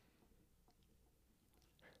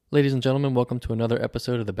Ladies and gentlemen, welcome to another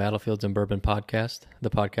episode of the Battlefields and Bourbon podcast, the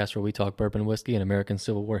podcast where we talk bourbon whiskey and American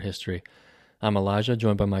Civil War history. I'm Elijah,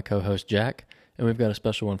 joined by my co-host Jack, and we've got a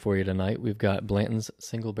special one for you tonight. We've got Blanton's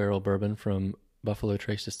single barrel bourbon from Buffalo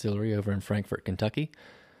Trace Distillery over in Frankfort, Kentucky.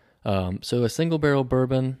 So a single barrel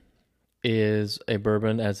bourbon is a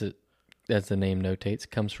bourbon, as the name notates,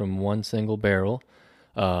 comes from one single barrel,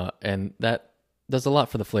 and that does a lot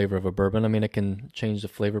for the flavor of a bourbon. I mean, it can change the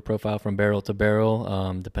flavor profile from barrel to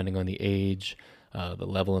barrel, depending on the age, the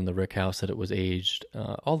level in the rick house that it was aged,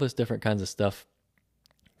 all this different kinds of stuff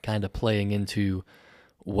kind of playing into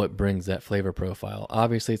what brings that flavor profile.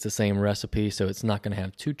 Obviously, it's the same recipe, so it's not going to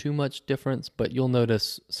have too much difference, but you'll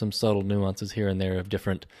notice some subtle nuances here and there of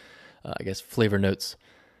different, flavor notes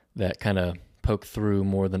that kind of poke through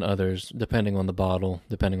more than others, depending on the bottle,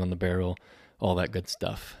 depending on the barrel, all that good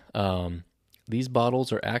stuff. These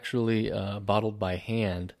bottles are actually bottled by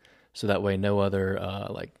hand, so that way no other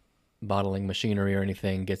bottling machinery or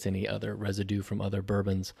anything gets any other residue from other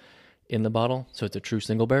bourbons in the bottle. So it's a true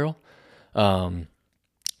single barrel.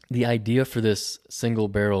 The idea for this single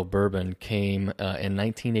barrel bourbon came in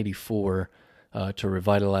 1984 to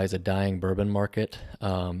revitalize a dying bourbon market.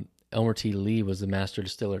 Elmer T. Lee was the master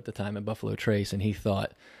distiller at the time at Buffalo Trace, and he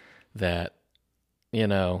thought that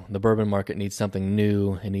the bourbon market needs something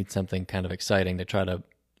new. It needs something kind of exciting to try to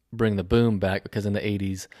bring the boom back, because in the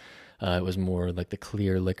 80s, it was more like the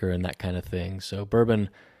clear liquor and that kind of thing. So bourbon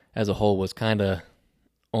as a whole was kind of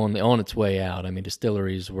on its way out. I mean,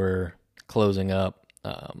 distilleries were closing up,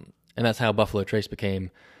 and that's how Buffalo Trace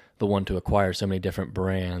became the one to acquire so many different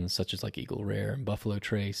brands, such as like Eagle Rare and Buffalo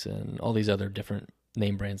Trace and all these other different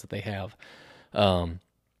name brands that they have. Elmer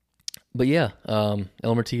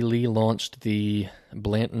T. Lee launched the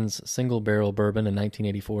Blanton's single barrel bourbon in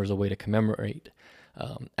 1984 as a way to commemorate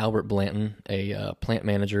Albert Blanton, a plant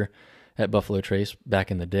manager at Buffalo Trace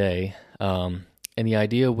back in the day. And the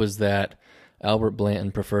idea was that Albert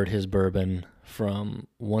Blanton preferred his bourbon from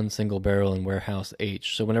one single barrel and warehouse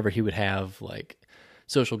H. So whenever he would have like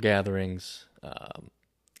social gatherings,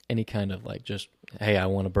 any kind of like just, hey, I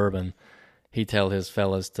want a bourbon, he'd tell his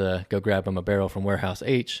fellas to go grab him a barrel from warehouse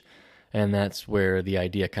H. And that's where the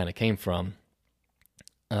idea kind of came from.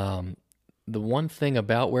 The one thing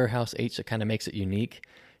about Warehouse H that kind of makes it unique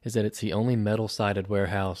is that it's the only metal-sided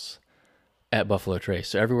warehouse at Buffalo Trace.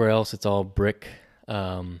 So everywhere else, it's all brick,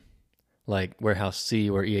 like Warehouse C,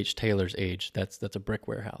 where E.H. Taylor's aged. That's a brick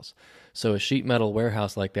warehouse. So a sheet metal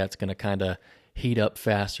warehouse like that's going to kind of heat up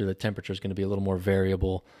faster. The temperature is going to be a little more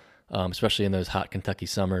variable, especially in those hot Kentucky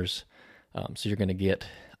summers. So you're going to get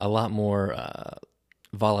a lot more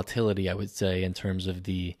volatility, I would say, in terms of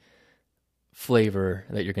the flavor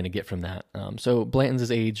that you're going to get from that. So Blanton's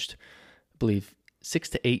is aged, I believe, 6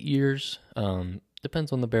 to 8 years.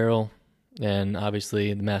 Depends on the barrel, and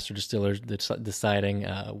obviously the master distiller deciding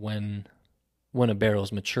when a barrel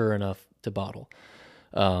is mature enough to bottle.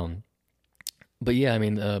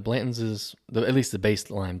 Blanton's is, at least the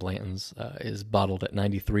baseline Blanton's is bottled at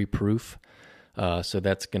 93 proof. So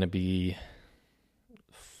that's going to be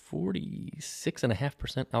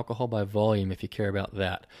 46.5% alcohol by volume, if you care about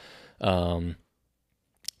that.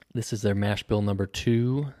 This is their mash bill number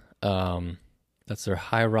 2. That's their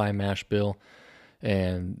high rye mash bill,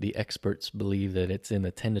 and the experts believe that it's in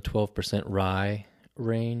the 10 to 12% rye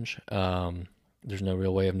range. There's no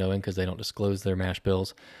real way of knowing because they don't disclose their mash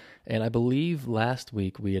bills. And I believe last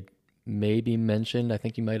week we had maybe mentioned, I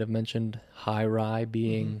think you might have mentioned high rye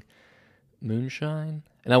being moonshine.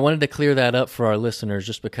 And I wanted to clear that up for our listeners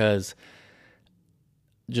just because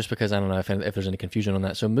I don't know if there's any confusion on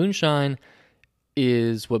that. So moonshine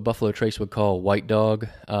is what Buffalo Trace would call white dog.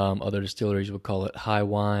 Other distilleries would call it high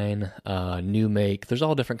wine, new make. There's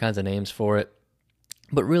all different kinds of names for it.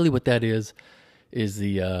 But really what that is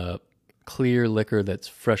the clear liquor that's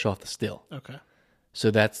fresh off the still. Okay.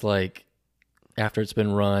 So that's like after it's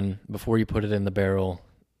been run, before you put it in the barrel,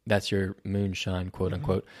 that's your moonshine, quote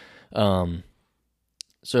unquote.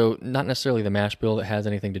 So not necessarily the mash bill that has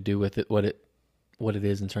anything to do with it, what it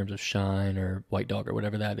is in terms of shine or white dog or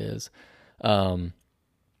whatever that is. So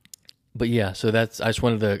I just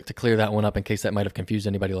wanted to clear that one up in case that might have confused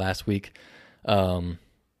anybody last week. But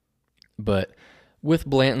with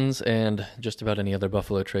Blanton's and just about any other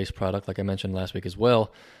Buffalo Trace product, like I mentioned last week as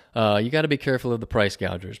well, you got to be careful of the price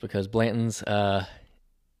gougers, because Blanton's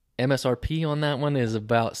MSRP on that one is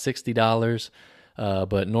about $60.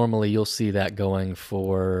 But normally you'll see that going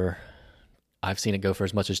for, I've seen it go for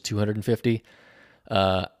as much as $250.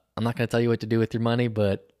 I'm not going to tell you what to do with your money,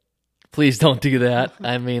 but please don't do that.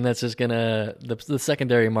 I mean, that's just the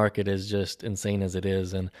secondary market is just insane as it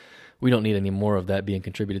is, and we don't need any more of that being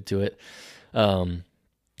contributed to it.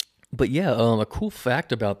 But yeah, a cool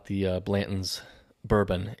fact about the Blanton's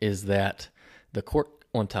bourbon is that the cork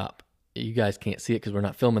on top, you guys can't see it because we're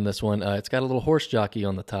not filming this one. It's got a little horse jockey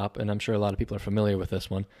on the top, and I'm sure a lot of people are familiar with this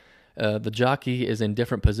one. The jockey is in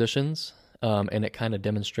different positions, and it kind of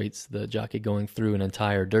demonstrates the jockey going through an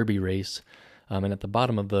entire derby race. And at the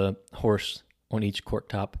bottom of the horse on each cork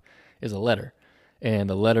top is a letter. And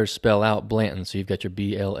the letters spell out Blanton, so you've got your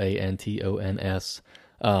Blantons.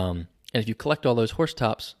 And if you collect all those horse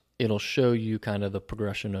tops, it'll show you kind of the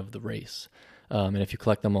progression of the race. And if you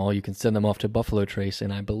collect them all, you can send them off to Buffalo Trace,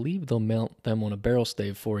 and I believe they'll mount them on a barrel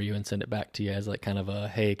stave for you and send it back to you as like kind of a,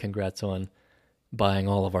 hey, congrats on buying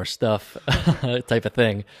all of our stuff type of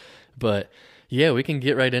thing. But yeah, we can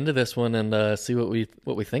get right into this one and see what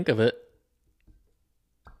we think of it.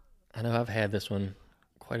 I know I've had this one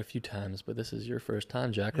quite a few times, but this is your first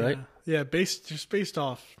time, Jack, right? Yeah, based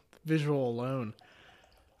off visual alone.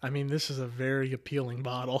 I mean, this is a very appealing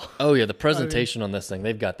bottle. Oh yeah, the presentation on this thing,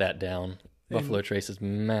 they've got that down. Buffalo Trace has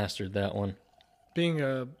mastered that one.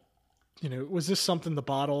 Being was this something, the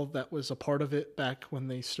bottle, that was a part of it back when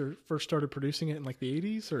they first started producing it in like the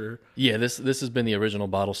 80s? Or yeah, this has been the original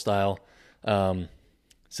bottle style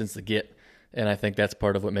since the get, and I think that's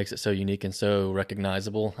part of what makes it so unique and so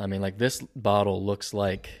recognizable. I mean, like this bottle looks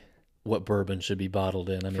like what bourbon should be bottled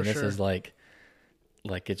in. I mean, this is like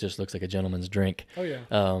it just looks like a gentleman's drink. Oh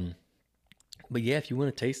yeah. But yeah, if you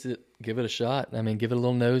want to taste it, give it a shot. I mean, give it a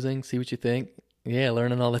little nosing, see what you think. Yeah,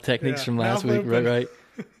 learning all the techniques from last week, right?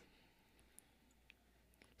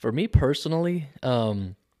 For me personally,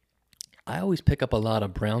 I always pick up a lot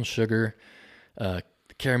of brown sugar,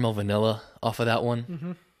 caramel vanilla off of that one.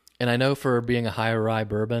 Mm-hmm. And I know for being a higher rye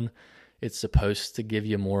bourbon, it's supposed to give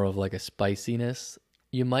you more of like a spiciness.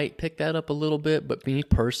 You might pick that up a little bit, but me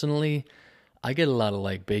personally, I get a lot of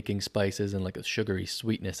like baking spices and like a sugary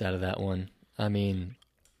sweetness out of that one. I mean,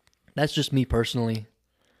 that's just me personally.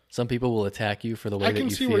 Some people will attack you for the way that you feel. I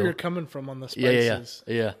can see where you're coming from on the spices.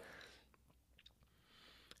 Yeah.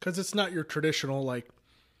 Because it's not your traditional, like,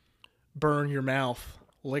 burn your mouth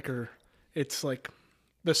liquor. It's like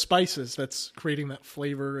the spices that's creating that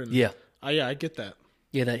flavor. And I get that.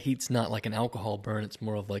 Yeah, that heat's not like an alcohol burn. It's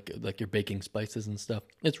more of like your baking spices and stuff.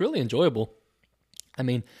 It's really enjoyable. I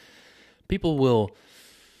mean, people will...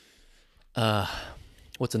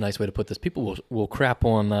 what's a nice way to put this? People will crap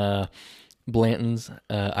on Blanton's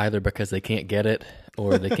either because they can't get it,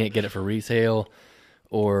 or they can't get it for resale,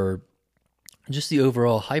 or just the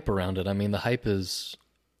overall hype around it. I mean, the hype is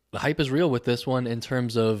real with this one in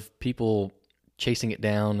terms of people chasing it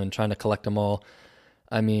down and trying to collect them all.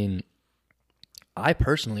 I mean, I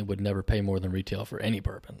personally would never pay more than retail for any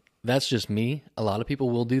bourbon. That's just me. A lot of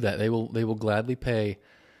people will do that. They will gladly pay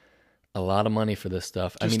a lot of money for this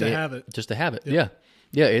stuff. Just to have it. Yeah.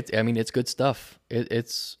 Yeah, it's good stuff.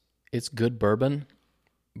 It's good bourbon,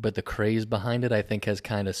 but the craze behind it, I think, has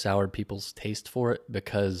kind of soured people's taste for it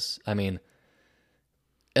because, I mean,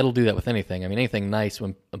 it'll do that with anything. I mean, anything nice,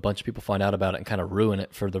 when a bunch of people find out about it and kind of ruin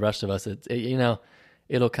it for the rest of us,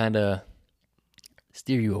 it'll kind of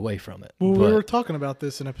steer you away from it. Well, we were talking about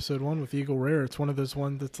this in episode 1 with Eagle Rare. It's one of those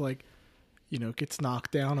ones that's like, gets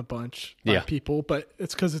knocked down a bunch by people, but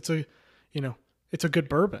it's because it's a good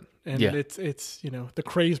bourbon, and it's the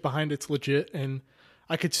craze behind it's legit, and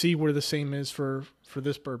I could see where the same is for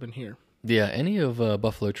this bourbon here. Yeah, any of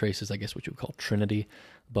Buffalo Trace's, I guess what you would call Trinity,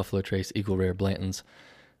 Buffalo Trace, Eagle Rare, Blanton's,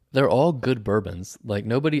 they're all good bourbons. Like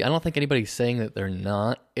I don't think anybody's saying that they're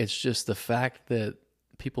not. It's just the fact that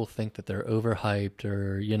people think that they're overhyped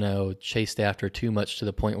or, chased after too much to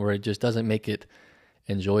the point where it just doesn't make it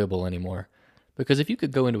enjoyable anymore. Because if you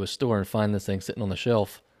could go into a store and find this thing sitting on the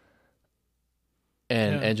shelf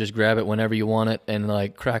and just grab it whenever you want it and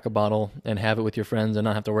like crack a bottle and have it with your friends and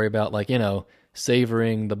not have to worry about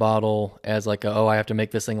savoring the bottle as like, I have to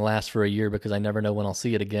make this thing last for a year because I never know when I'll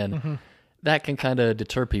see it again. Mm-hmm. That can kind of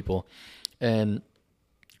deter people. And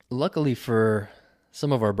luckily for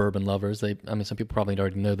some of our bourbon lovers, some people probably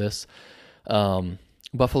already know this,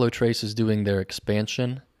 Buffalo Trace is doing their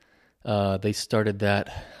expansion. They started that,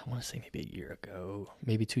 I want to say maybe a year ago,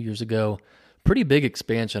 maybe 2 years ago. Pretty big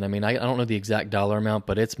expansion. I mean, I don't know the exact dollar amount,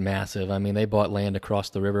 but it's massive. I mean, they bought land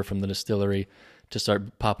across the river from the distillery to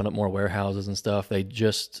start popping up more warehouses and stuff. They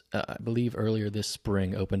just, I believe earlier this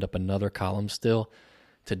spring, opened up another column still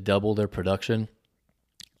to double their production.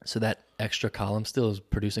 So that extra column still is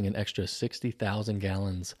producing an extra 60,000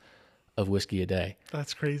 gallons of whiskey a day.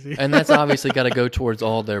 That's crazy. And that's obviously got to go towards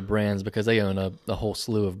all their brands because they own a whole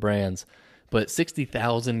slew of brands. But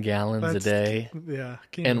 60,000 gallons a day,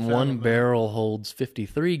 and one barrel holds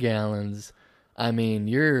 53 gallons. I mean,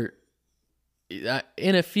 you're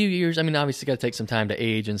in a few years, I mean, obviously got to take some time to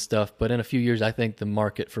age and stuff, but in a few years, I think the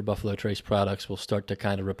market for Buffalo Trace products will start to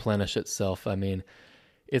kind of replenish itself. I mean,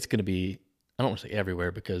 it's going to be, I don't want to say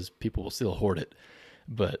everywhere because people will still hoard it,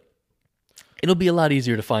 but it'll be a lot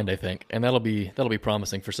easier to find, I think, and that'll be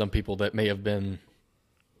promising for some people that may have been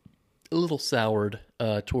a little soured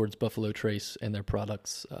towards Buffalo Trace and their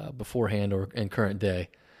products beforehand or in current day.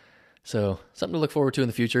 So something to look forward to in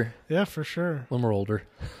the future. Yeah, for sure. When we're older.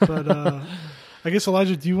 But I guess,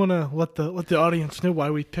 Elijah, do you want to let the audience know why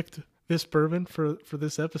we picked this bourbon for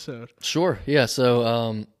this episode? Sure. Yeah.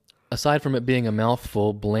 So aside from it being a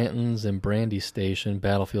mouthful, Blanton's and Brandy Station,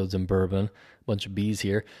 Battlefields and Bourbon, a bunch of B's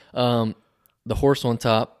here. The horse on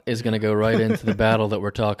top is going to go right into the battle that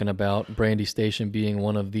we're talking about, Brandy Station being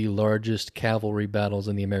one of the largest cavalry battles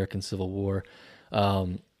in the American Civil War.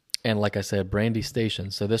 And like I said, Brandy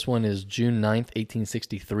Station. So this one is June 9th,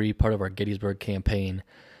 1863, part of our Gettysburg campaign.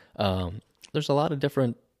 There's a lot of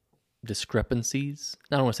different discrepancies.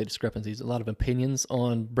 I don't want to say discrepancies, a lot of opinions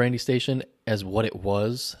on Brandy Station as what it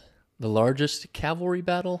was. The largest cavalry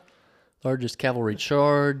battle, largest cavalry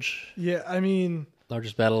charge. Yeah, I mean...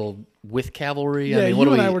 Largest battle with cavalry. Yeah, I mean, what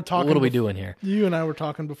are we doing here? You and I were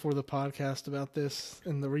talking before the podcast about this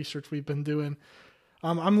and the research we've been doing.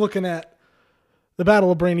 I'm looking at the Battle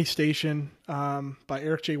of Brandy Station by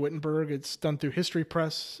Eric J. Wittenberg. It's done through History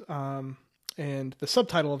Press, and the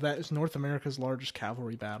subtitle of that is North America's Largest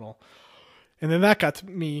Cavalry Battle. And then that got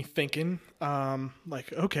me thinking,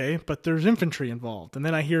 okay, but there's infantry involved. And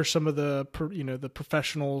then I hear some of the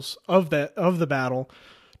professionals of the battle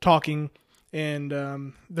talking.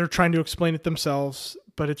 And they're trying to explain it themselves,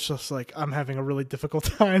 but it's just like I'm having a really difficult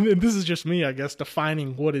time. And this is just me, I guess,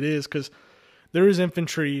 defining what it is, because there is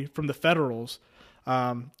infantry from the Federals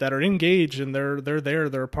that are engaged, and they're there.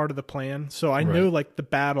 They're a part of the plan. So I know, like, the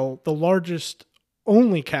battle, the largest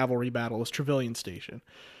only cavalry battle is Trevilian Station.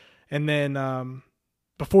 And then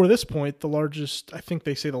before this point, I think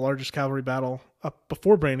they say the largest cavalry battle up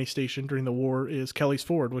before Brandy Station during the war is Kelly's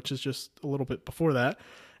Ford, which is just a little bit before that.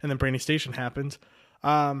 And then Brandy Station happens.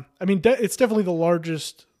 I mean, it's definitely the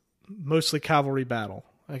largest, mostly cavalry battle,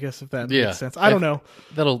 I guess, if that makes sense. I don't know.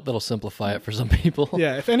 That'll simplify it for some people.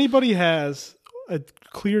 Yeah, if anybody has a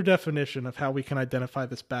clear definition of how we can identify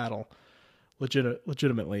this battle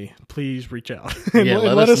legitimately, please reach out and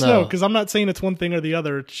let us know. Because I'm not saying it's one thing or the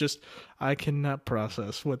other. It's just I cannot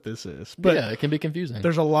process what this is. But yeah, it can be confusing.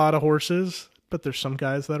 There's a lot of horses, but there's some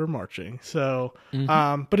guys that are marching. So,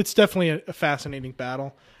 but it's definitely a fascinating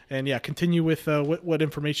battle. And yeah, continue with what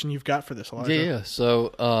information you've got for this, Elijah. Yeah.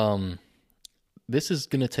 So this is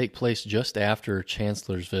going to take place just after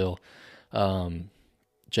Chancellorsville.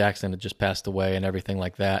 Jackson had just passed away and everything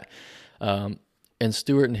like that. And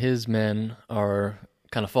Stuart and his men are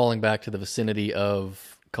kind of falling back to the vicinity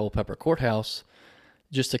of Culpeper Courthouse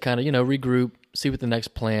just to kind of, regroup, see what the next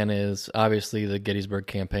plan is. Obviously, the Gettysburg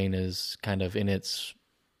campaign is kind of in its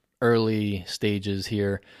early stages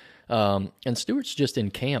here. And Stuart's just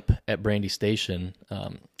in camp at Brandy Station.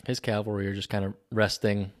 His cavalry are just kind of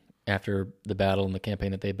resting after the battle and the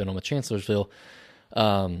campaign that they've been on with Chancellorsville.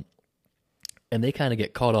 And they kind of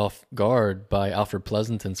get caught off guard by Alfred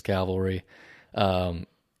Pleasanton's cavalry. And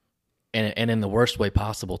in the worst way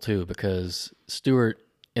possible, too, because Stuart,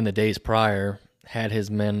 in the days prior, had his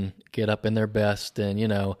men get up in their best and,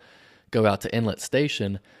 go out to Inlet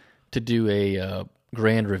Station to do a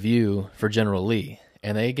grand review for General Lee.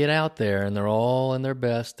 And they get out there, and they're all in their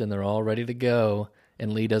best, and they're all ready to go,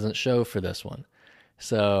 and Lee doesn't show for this one.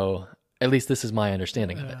 So, at least this is my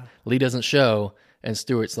understanding of it. Lee doesn't show, and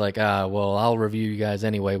Stuart's like, well, I'll review you guys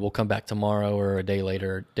anyway. We'll come back tomorrow or a day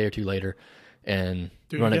or two later, and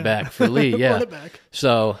run it back for Lee. Yeah. Run it back.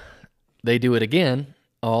 So, they do it again,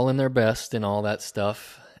 all in their best and all that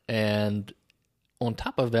stuff. And on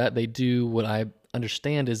top of that, they do what I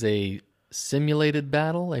understand is a simulated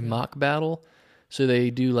battle, a mock battle. So they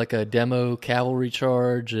do like a demo cavalry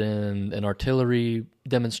charge and an artillery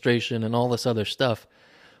demonstration and all this other stuff,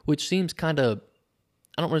 which seems kind of,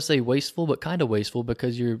 I don't want to say wasteful, but kind of wasteful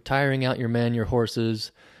because you're tiring out your men, your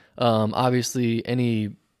horses. Obviously,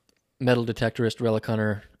 any metal detectorist, relic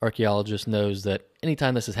hunter, archaeologist knows that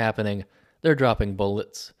anytime this is happening, they're dropping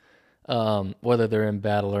bullets. Whether they're in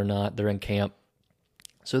battle or not, they're in camp.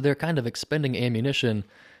 So they're kind of expending ammunition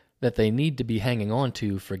that they need to be hanging on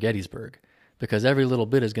to for Gettysburg, because every little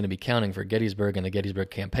bit is going to be counting for Gettysburg and the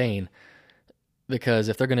Gettysburg campaign. Because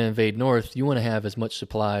if they're going to invade north, you want to have as much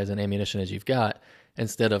supplies and ammunition as you've got,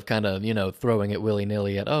 instead of kind of, throwing it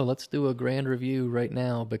willy-nilly at, let's do a grand review right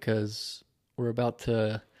now because we're about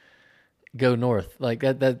to go north. Like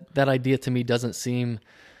that idea to me doesn't seem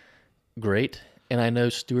great. And I know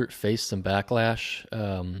Stuart faced some backlash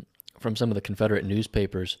from some of the Confederate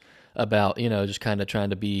newspapers about, just kind of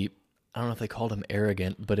trying to be, I don't know if they called him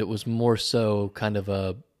arrogant, but it was more so kind of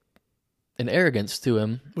an arrogance to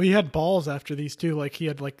him. Well, he had balls after these too. Like he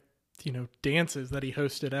had dances that he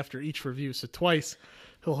hosted after each review. So twice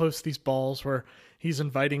he'll host these balls where he's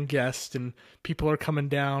inviting guests and people are coming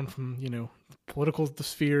down from, political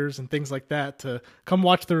spheres and things like that to come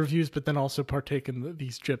watch the reviews, but then also partake in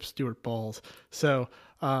these Jeb Stuart balls. So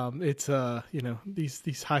it's,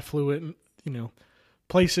 these highfalutin,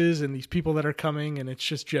 places and these people that are coming, and it's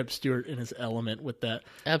just Jeb Stuart in his element with that.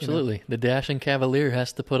 Absolutely. The dashing cavalier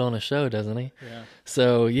has to put on a show, doesn't he? Yeah.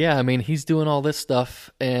 So, he's doing all this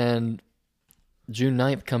stuff, and June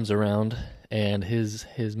 9th comes around, and his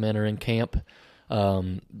men are in camp.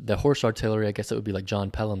 The horse artillery, I guess it would be like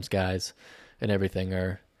John Pelham's guys and everything,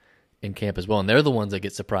 are in camp as well. And they're the ones that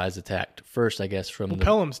get surprise attacked first, I guess,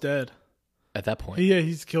 Pelham's dead. At that point. Yeah,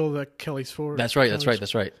 he's killed at Kelly's Ford. That's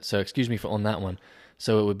right. So excuse me on that one.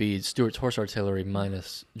 So it would be Stuart's horse artillery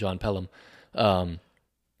minus John Pelham.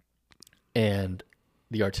 And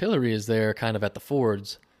the artillery is there kind of at the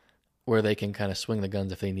fords where they can kind of swing the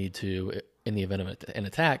guns if they need to in the event of an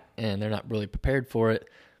attack, and they're not really prepared for it.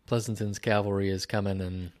 Pleasanton's cavalry is coming,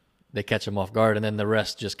 and they catch them off guard, and then the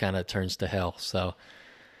rest just kind of turns to hell. So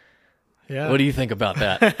yeah. What do you think about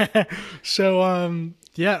that? So,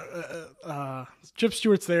 Jeb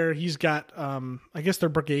Stuart's there. He's got, I guess they're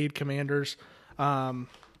brigade commanders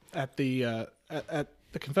at the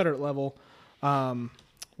Confederate level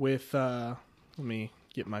with, let me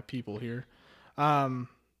get my people here.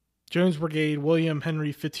 Jones Brigade, William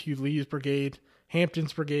Henry Fitzhugh Lee's brigade,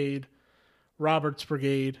 Hampton's brigade, Robert's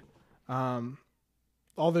brigade.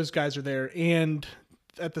 All those guys are there. And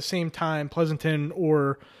at the same time, Pleasanton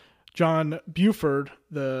or John Buford,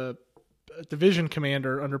 the division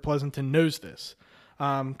commander under Pleasanton, knows this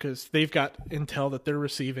because they've got intel that they're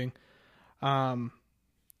receiving from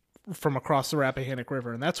across the Rappahannock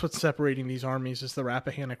River. And that's what's separating these armies is the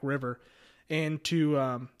Rappahannock River. And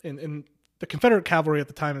and the Confederate cavalry at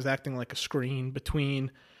the time is acting like a screen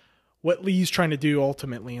between what Lee's trying to do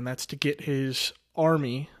ultimately, and that's to get his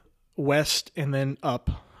army west and then up,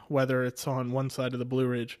 whether it's on one side of the Blue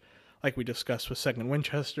Ridge, like we discussed with 2nd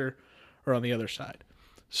Winchester, or on the other side.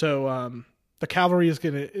 So the cavalry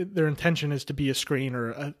their intention is to be a screen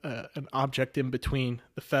or an object in between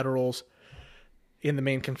the Federals and the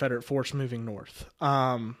main Confederate force moving north.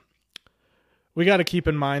 We got to keep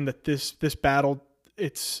in mind that this battle,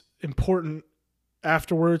 it's important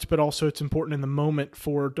afterwards, but also it's important in the moment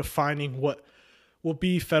for defining what will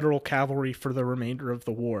be Federal cavalry for the remainder of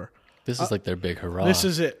the war. This is like their big hurrah. This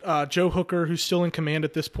is it. Joe Hooker, who's still in command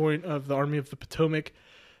at this point of the Army of the Potomac,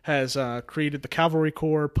 has created the Cavalry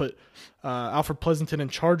Corps, put Alfred Pleasanton in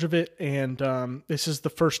charge of it, and this is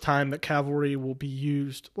the first time that cavalry will be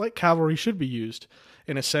used like cavalry should be used,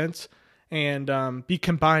 in a sense, and be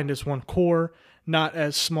combined as one corps, not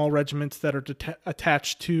as small regiments that are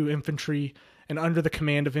attached to infantry and under the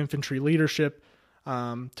command of infantry leadership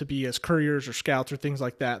to be as couriers or scouts or things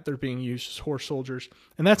like that. They're being used as horse soldiers,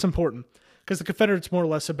 and that's important because the Confederates more or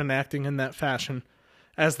less have been acting in that fashion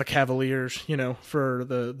as the Cavaliers, for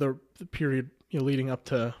the period leading up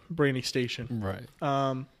to Brandy Station. Right.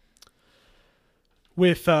 And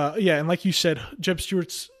like you said, Jeb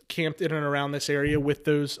Stuart's camped in and around this area with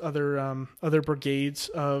those other brigades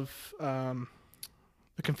of the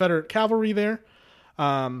Confederate cavalry there.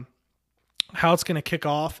 How it's going to kick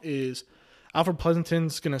off is Alfred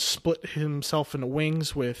Pleasanton's going to split himself into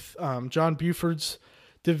wings with John Buford's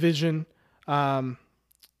division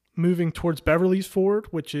moving towards Beverly's Ford,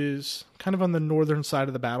 which is kind of on the northern side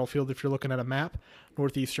of the battlefield if you're looking at a map,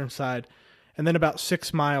 northeastern side. And then about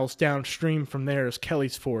 6 miles downstream from there is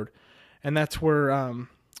Kelly's Ford. And that's where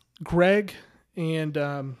Greg and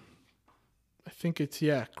Greg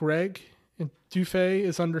and Dufay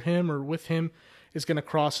is under him or with him is going to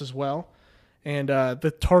cross as well. And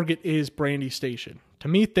the target is Brandy Station. To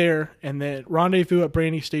meet there and then rendezvous at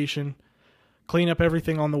Brandy Station, clean up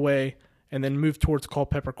everything on the way, and then move towards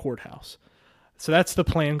Culpeper Courthouse. So that's the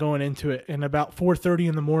plan going into it. And about 4:30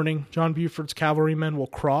 in the morning, John Buford's cavalrymen will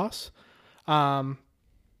cross,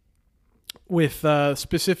 with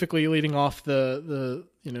specifically leading off the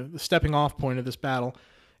stepping off point of this battle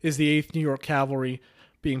is the 8th New York Cavalry,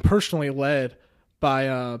 being personally led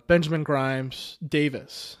by Benjamin Grimes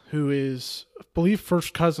Davis, who is, I believe,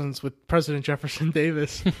 first cousins with President Jefferson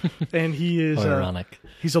Davis, and he is ironic.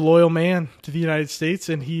 He's a loyal man to the United States,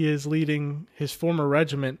 and he is leading his former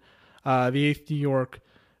regiment, the 8th New York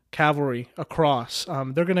Cavalry, across.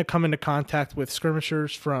 They're going to come into contact with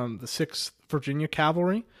skirmishers from the 6th Virginia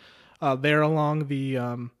Cavalry, there along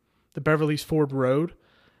the Beverly's Ford Road.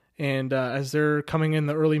 And as they're coming in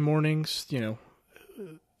the early mornings, the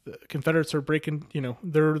Confederates are breaking,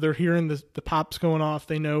 they're hearing the pops going off.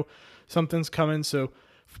 They know something's coming. So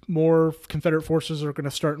more Confederate forces are going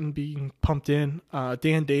to start being pumped in.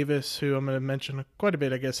 Dan Davis, who I'm going to mention quite a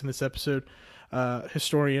bit, I guess, in this episode,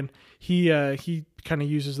 historian, he kind of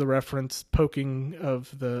uses the reference poking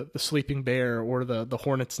of the sleeping bear or the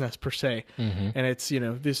hornet's nest per se. Mm-hmm. And it's,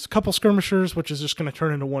 this couple skirmishers, which is just going to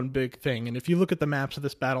turn into one big thing. And if you look at the maps of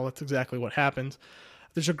this battle, that's exactly what happens.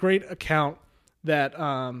 There's a great account that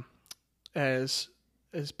as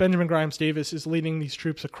Benjamin Grimes Davis is leading these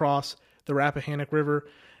troops across the Rappahannock River,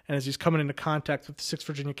 and as he's coming into contact with the 6th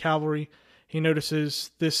Virginia Cavalry, he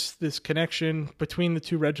notices this connection between the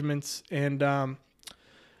two regiments, and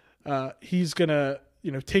he's gonna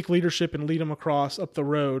take leadership and lead them across up the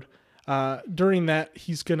road. During that,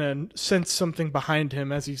 he's gonna sense something behind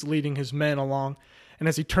him as he's leading his men along, and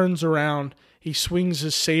as he turns around, he swings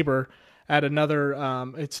his saber at another.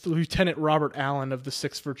 It's Lieutenant Robert Allen of the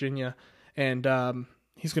 6th Virginia, and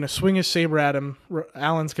he's going to swing his saber at him.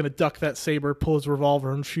 Allen's going to duck that saber, pull his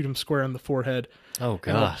revolver, and shoot him square in the forehead. Oh,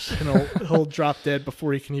 gosh. And he'll drop dead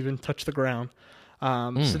before he can even touch the ground.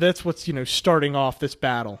 So that's what's, starting off this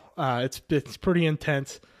battle. It's pretty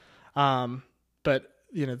intense. But,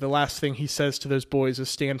 the last thing he says to those boys is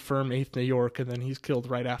stand firm, 8th New York, and then he's killed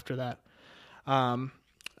right after that.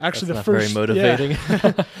 Actually, that's not very motivating.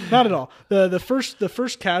 Yeah, not at all. The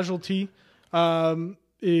first casualty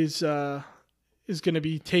is going to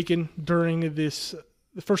be taken during this.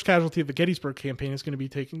 The first casualty of the Gettysburg campaign is going to be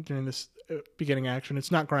taken during this beginning action.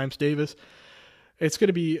 It's not Grimes Davis. It's going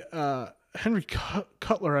to be Henry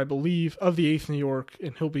Cutler, I believe, of the 8th New York,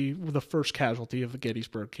 and he'll be the first casualty of the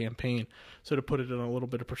Gettysburg campaign. So to put it in a little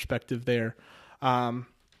bit of perspective there.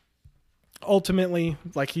 Ultimately,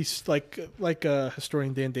 like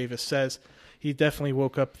historian Dan Davis says, he definitely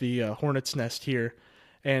woke up the hornet's nest here,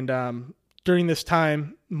 and during this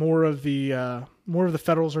time, more of the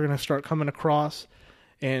Federals are going to start coming across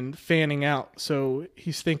and fanning out. So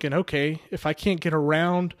he's thinking, okay, if I can't get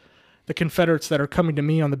around the Confederates that are coming to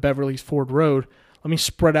me on the Beverly's Ford Road, let me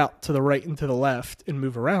spread out to the right and to the left and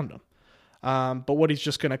move around them. But what he's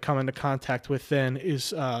just going to come into contact with then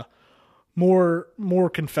is more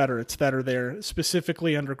Confederates that are there,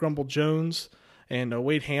 specifically under Grumble Jones and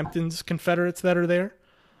Wade Hampton's Confederates that are there.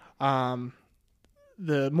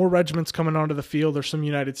 The more regiments coming onto the field. There's some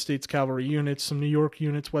United States cavalry units, some New York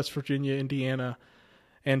units, West Virginia, Indiana,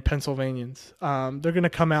 and Pennsylvanians. They're going to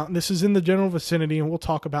come out, and this is in the general vicinity, and we'll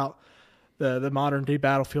talk about the modern-day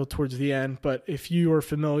battlefield towards the end. But if you are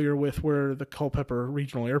familiar with where the Culpeper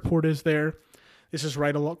Regional Airport is there, this is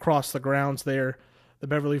right across the grounds there. The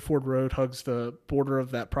Beverly Ford Road hugs the border of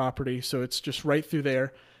that property, so it's just right through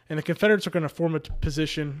there. And the Confederates are going to form a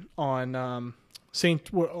position on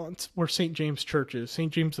where St. James Church is,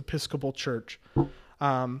 St. James Episcopal Church.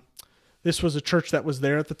 This was a church that was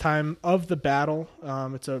there at the time of the battle.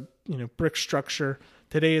 It's a brick structure.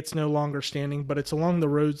 Today it's no longer standing, but it's along the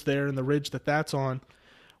roads there and the ridge that's on,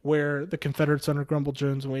 where the Confederates under Grumble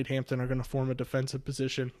Jones and Wade Hampton are going to form a defensive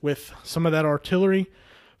position with some of that artillery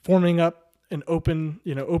forming up and opening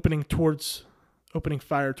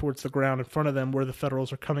fire towards the ground in front of them where the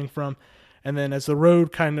Federals are coming from. And then as the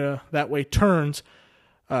road kind of that way turns,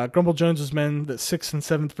 Grumble Jones's men, the 6th and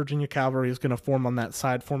 7th Virginia Cavalry, is going to form on that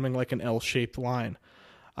side, forming like an L-shaped line.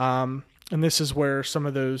 And this is where some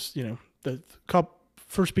of those, the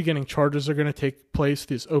first beginning charges are going to take place,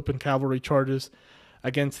 these open cavalry charges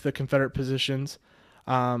against the Confederate positions.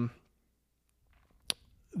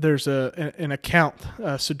 There's an account.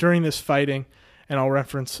 So during this fighting, and I'll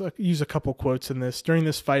use a couple quotes in this, during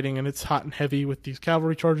this fighting, and it's hot and heavy with these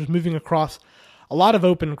cavalry charges moving across a lot of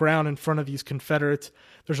open ground in front of these Confederates.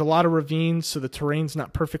 There's a lot of ravines, so the terrain's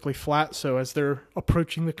not perfectly flat. So as they're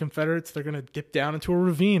approaching the Confederates, they're going to dip down into a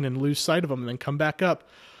ravine and lose sight of them and then come back up.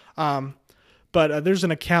 But there's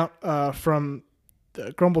an account from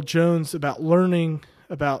Grumble Jones about learning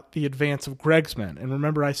about the advance of Gregg's men. And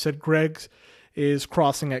remember, I said Gregg's is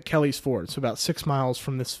crossing at Kelly's Ford, so about 6 miles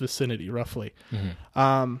from this vicinity, roughly.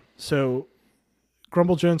 Mm-hmm. So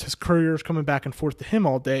Grumble Jones has couriers coming back and forth to him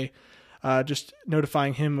all day, just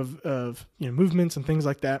notifying him of movements and things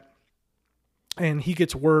like that. And he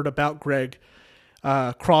gets word about Gregg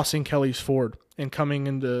crossing Kelly's Ford and coming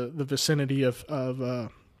into the vicinity of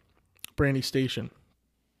Brandy Station.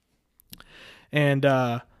 And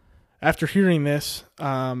after hearing this,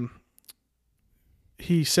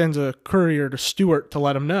 he sends a courier to Stuart to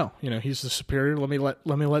let him know. He's the superior. Let me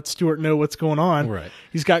let Stuart know what's going on. Right.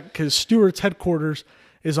 Because Stuart's headquarters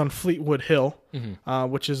is on Fleetwood Hill,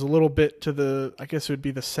 Mm-hmm. which is a little bit to the, I guess it would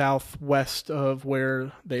be the southwest of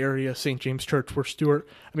where the area of St. James Church,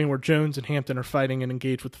 where Jones and Hampton are fighting and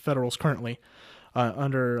engaged with the Federals currently,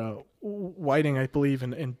 under Whiting, I believe,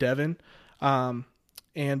 in Devon. So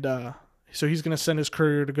he's going to send his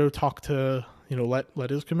courier to go talk to, let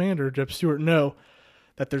his commander, Jeb Stuart, know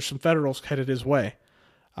that there's some Federals headed his way.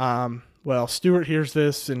 Well, Stuart hears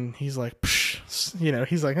this and he's like,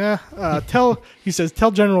 he's like, tell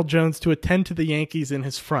General Jones to attend to the Yankees in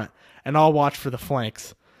his front and I'll watch for the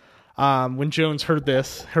flanks. When Jones heard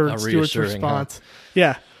Stuart's response,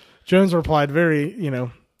 Jones replied very,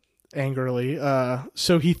 angrily.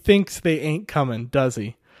 So he thinks they ain't coming, does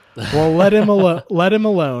he? Well, let him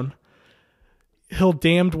alone. He'll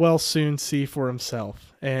damned well soon see for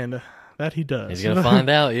himself. And that he does. He's gonna find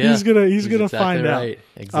out. Yeah, he's gonna exactly find right. out.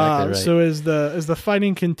 Exactly right. So as the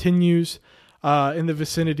fighting continues in the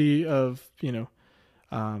vicinity of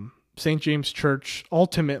St. James Church,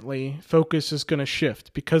 ultimately focus is going to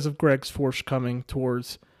shift because of Gregg's force coming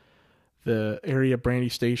towards the area of Brandy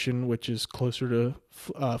Station, which is closer to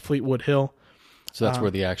Fleetwood Hill. So that's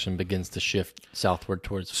where the action begins to shift southward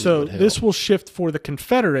towards Fleetwood Hill. So this will shift for the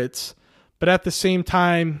Confederates, but at the same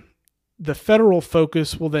time, the Federal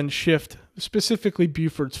focus will then shift, specifically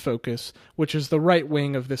Buford's focus, which is the right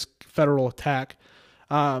wing of this Federal attack.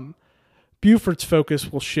 Buford's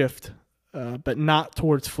focus will shift, but not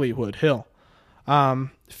towards Fleetwood Hill.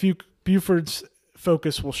 Buford's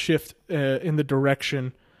focus will shift in the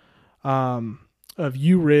direction of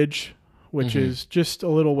U Ridge, which is just a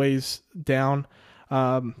little ways down.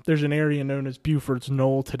 There's an area known as Buford's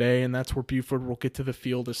Knoll today, and that's where Buford will get to the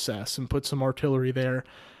field assess and put some artillery there.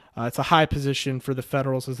 It's a high position for the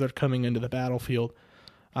Federals as they're coming into the battlefield.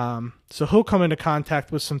 So he'll come into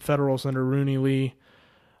contact with some Federals under Rooney Lee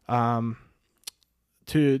to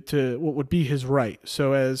what would be his right.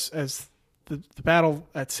 So as the battle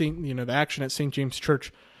at the action at St. James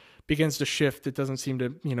Church begins to shift, it doesn't seem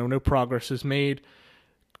to, no progress is made.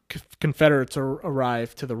 Confederates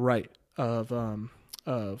arrive to the right of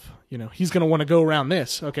he's going to want to go around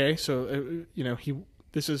this. Okay. So,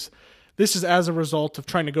 this is as a result of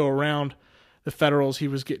trying to go around the Confederates he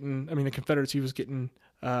was getting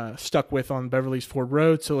stuck with on Beverly's Ford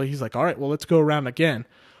Road. So he's like, all right, well, let's go around again.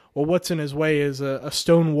 Well, what's in his way is a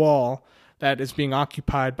stone wall that is being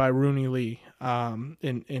occupied by Rooney Lee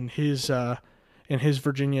in his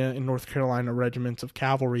Virginia and North Carolina regiments of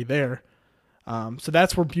cavalry there. So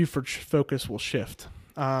that's where Buford's focus will shift.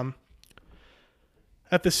 At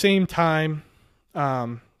the same time,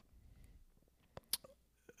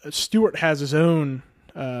 Stuart has his own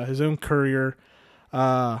courier.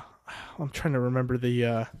 I'm trying to remember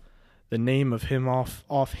the name of him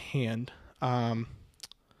offhand. I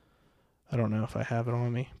don't know if I have it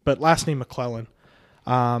on me, but last name McClellan.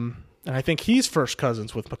 And I think he's first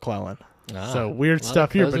cousins with McClellan. So weird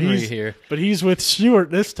stuff here, but he's with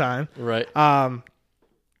Stuart this time. Right. So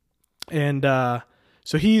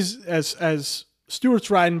he's as Stuart's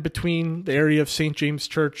riding between the area of St. James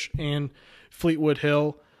Church and Fleetwood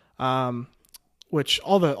Hill, which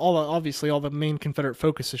all the main Confederate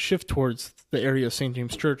focus is shift towards the area of St.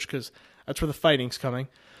 James Church because that's where the fighting's coming.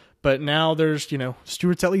 But now there's,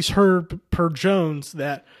 Stuart's at least heard per Jones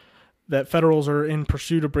that Federals are in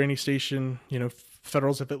pursuit of Brandy Station.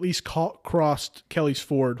 Federals have at least crossed Kelly's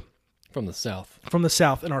Ford from the south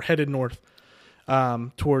and are headed north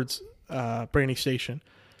towards Brandy Station.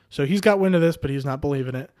 So he's got wind of this, but he's not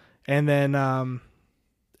believing it. And then all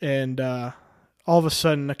of a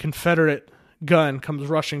sudden, a Confederate gun comes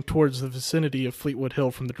rushing towards the vicinity of Fleetwood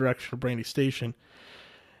Hill from the direction of Brandy Station.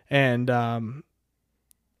 And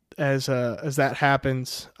as that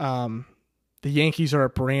happens, the Yankees are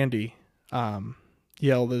at Brandy,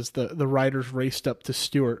 yelled as the riders raced up to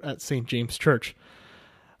Stuart at St. James Church.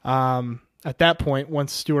 At that point,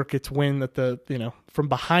 once Stuart gets wind that from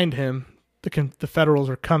behind him, the Federals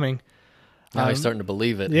are coming. Now he's starting to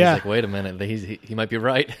believe it. Yeah. He's like, wait a minute, he might be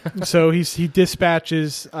right. So he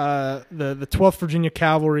dispatches the 12th Virginia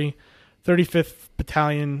Cavalry, 35th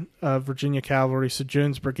Battalion of Virginia Cavalry, so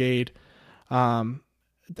Jones Brigade,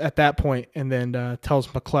 at that point, and then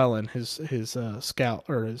tells McClellan, his scout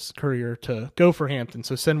or his courier, to go for Hampton.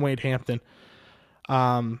 So send Wade Hampton.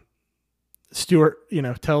 Stuart,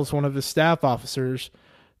 tells one of his staff officers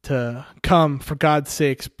to come, for God's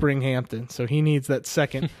sakes, bring Hampton. So he needs that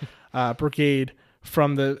second brigade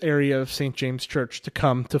from the area of St. James Church to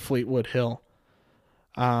come to Fleetwood Hill.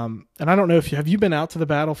 And I don't know have you been out to the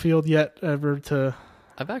battlefield yet ever to...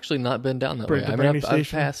 I've actually not been down that way. I've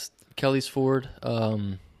passed Kelly's Ford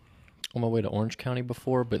on my way to Orange County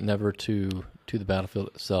before, but never to the battlefield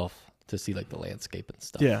itself to see like the landscape and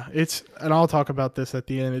stuff. Yeah, and I'll talk about this at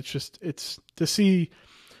the end. It's to see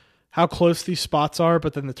how close these spots are,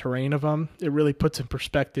 but then the terrain of them. It really puts in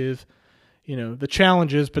perspective, the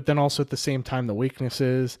challenges, but then also at the same time the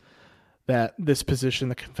weaknesses that this position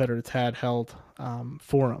the Confederates had held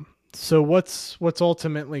for them. So what's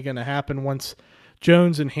ultimately going to happen once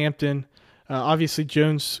Jones and Hampton, obviously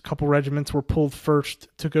Jones' couple regiments were pulled first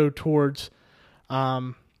to go towards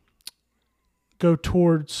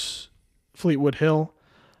Fleetwood Hill.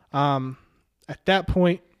 At that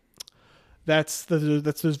point, that's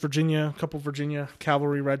those couple Virginia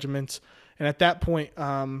cavalry regiments, and at that point,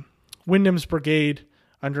 Wyndham's brigade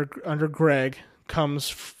under Gregg comes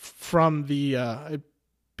from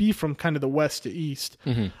from kind of the west to east.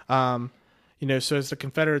 Mm-hmm. So as the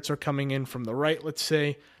Confederates are coming in from the right, let's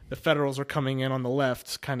say, the Federals are coming in on the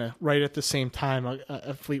left, kind of right at the same time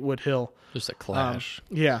at Fleetwood Hill. Just a clash.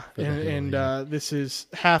 This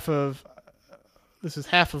is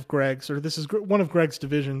half of Gregg's, or this is one of Gregg's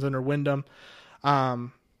divisions under Wyndham,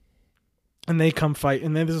 and they come fight,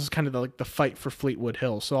 and then this is kind of the fight for Fleetwood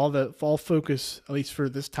Hill. So all focus, at least for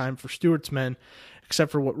this time, for Stuart's men,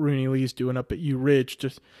 except for what Rooney Lee's doing up at U Ridge,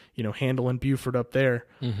 just handling Buford up there.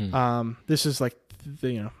 Mm-hmm. This is like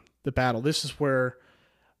the battle. This is where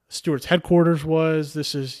Stuart's headquarters was.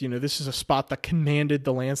 This is a spot that commanded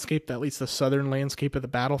the landscape, at least the southern landscape of the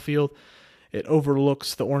battlefield. It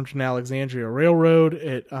overlooks the Orange and Alexandria Railroad.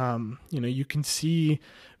 It, you can see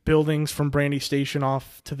buildings from Brandy Station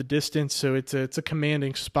off to the distance, so it's a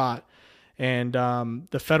commanding spot. And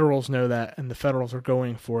the Federals know that, and the Federals are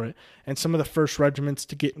going for it. And some of the first regiments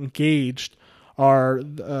to get engaged are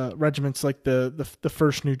regiments like the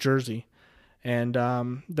 1st New Jersey. And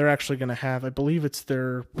they're actually going to have, I believe it's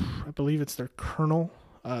their colonel,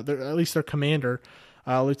 at least their commander,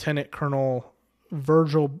 Lieutenant Colonel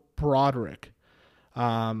Virgil Broderick,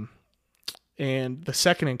 and the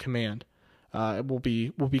second in command will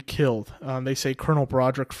be killed. They say Colonel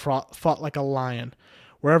Broderick fought like a lion.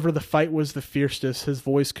 Wherever the fight was the fiercest, his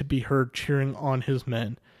voice could be heard cheering on his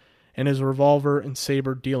men, and his revolver and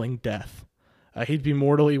saber dealing death. He'd be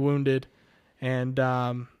mortally wounded, and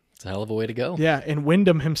it's a hell of a way to go. Yeah, and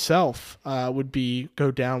Wyndham himself would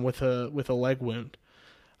go down with a leg wound.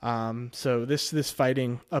 So this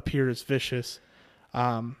fighting up here is vicious.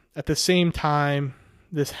 At the same time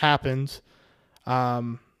this happens,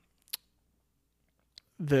 and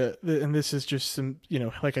this is just some,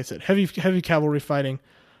 like I said, heavy cavalry fighting.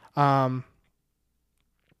 As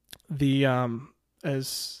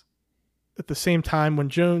at the same time when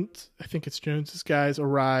Hampton's guys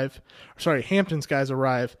arrive,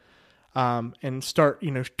 and start,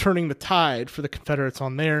 turning the tide for the Confederates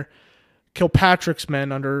on there. Kilpatrick's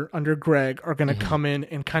men under Gregg are going to come in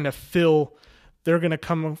and kind of fill. They're going to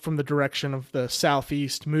come from the direction of the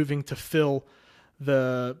southeast, moving to fill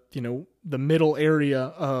the middle area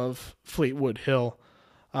of Fleetwood Hill.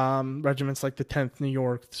 Regiments like the 10th New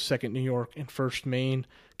York, 2nd New York, and 1st Maine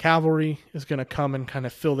Cavalry is going to come and kind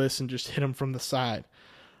of fill this and just hit them from the side.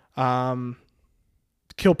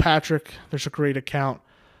 Kilpatrick, there's a great account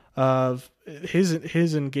of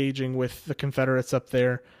his engaging with the Confederates up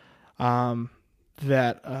there,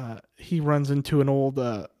 that he runs into an old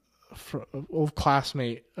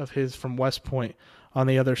classmate of his from West Point on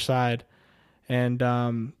the other side, and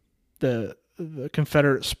the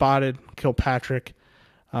Confederate spotted Kilpatrick,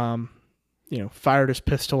 fired his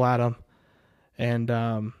pistol at him,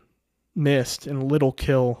 and missed. And Little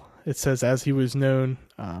Kill, it says, as he was known,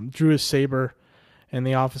 drew his saber, and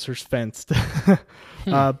the officers fenced.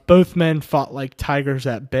 Both men fought like tigers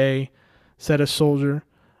at bay, said a soldier.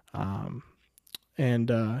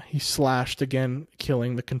 And he slashed again,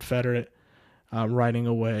 killing the Confederate, riding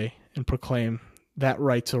away, and proclaimed, "That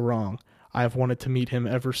right's a wrong. I have wanted to meet him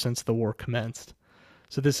ever since the war commenced."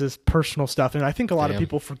 So this is personal stuff, and I think a lot of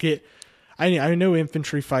people forget. I know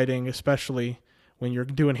infantry fighting, especially when you're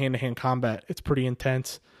doing hand-to-hand combat, it's pretty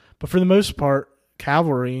intense. But for the most part,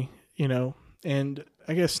 cavalry, and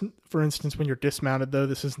I guess, for instance, when you're dismounted, though,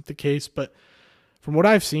 this isn't the case, but from what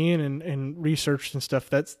I've seen and researched and stuff,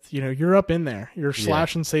 that's, you're up in there. You're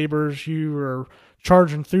slashing sabers. You are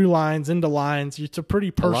charging through lines, into lines. It's a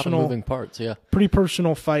pretty personal, a lot of moving parts, pretty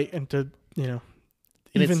personal fight. And to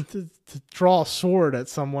draw a sword at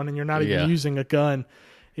someone and you're not even using a gun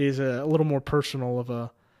is a little more personal of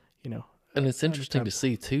a, And it's interesting to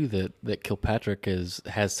see too that Kilpatrick has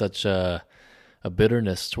such a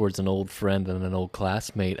bitterness towards an old friend and an old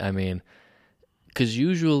classmate. I mean, because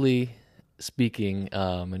usually speaking,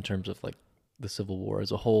 in terms of like the Civil War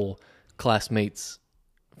as a whole, classmates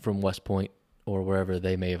from West Point or wherever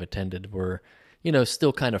they may have attended were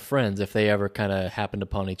still kind of friends if they ever kind of happened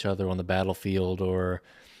upon each other on the battlefield or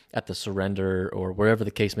at the surrender or wherever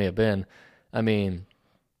the case may have been. I mean,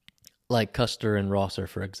 like Custer and Rosser,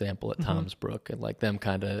 for example, at Tom's Brook, and like them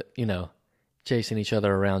kind of, chasing each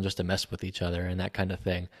other around just to mess with each other and that kind of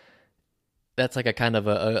thing. That's like a kind of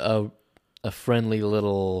a friendly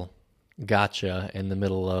little gotcha in the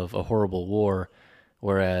middle of a horrible war,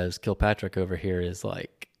 whereas Kilpatrick over here is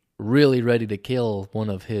like really ready to kill one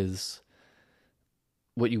of his,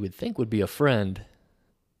 what you would think would be a friend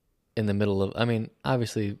in the middle of, I mean,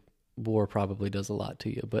 obviously war probably does a lot to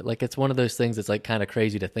you, but like it's one of those things that's like kind of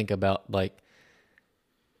crazy to think about, like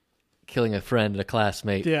killing a friend and a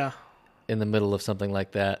classmate in the middle of something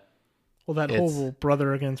like that. Well, that whole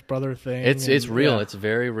brother against brother thing. It's real. It's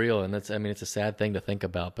very real. And it's a sad thing to think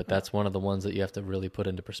about, but that's one of the ones that you have to really put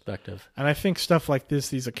into perspective. And I think stuff like this,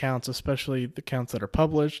 these accounts, especially the accounts that are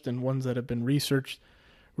published and ones that have been researched,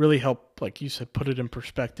 really help, like you said, put it in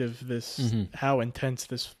perspective, how intense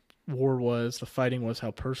this war was, the fighting was,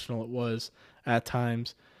 how personal it was at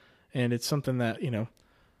times. And it's something that,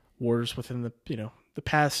 wars within the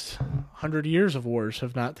past 100 years of wars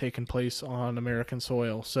have not taken place on American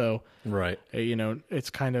soil. So, right. It's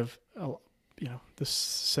kind of, this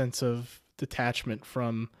sense of detachment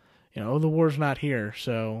from, the war's not here.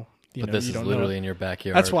 So, but this is literally in your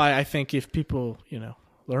backyard. That's why I think if people,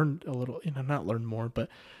 learn a little, not learn more, but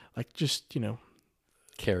like just,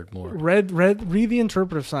 cared more. Read the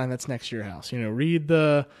interpretive sign that's next to your house. Read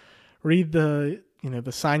the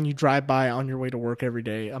the sign you drive by on your way to work every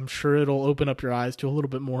day. I'm sure it'll open up your eyes to a little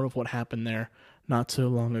bit more of what happened there not so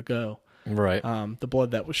long ago. Right. The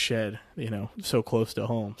blood that was shed, so close to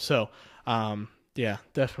home. So,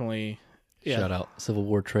 definitely. Yeah. Shout out Civil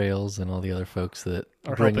War Trails and all the other folks that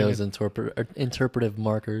bring those interpretive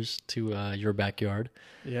markers to your backyard.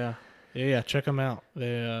 Yeah. Check them out.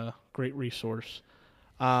 They're great resource.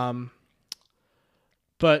 But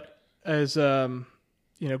as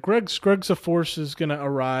Greg's force is going to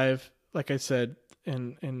arrive, like I said,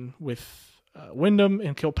 in with Wyndham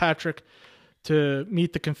and Kilpatrick to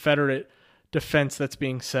meet the Confederate defense that's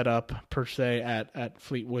being set up per se at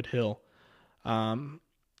Fleetwood Hill.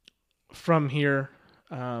 From here,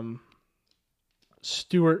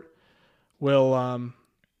 Stuart will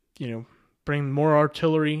bring more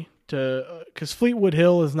artillery to, because Fleetwood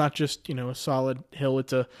Hill is not just a solid hill.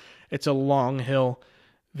 It's a long hill,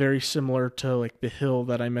 very similar to like the hill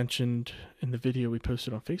that I mentioned in the video we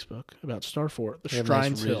posted on Facebook about Starfort, the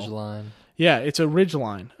Strines Hill. Line. Yeah, it's a ridge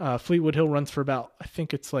line. Fleetwood Hill runs for about, I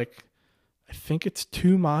think it's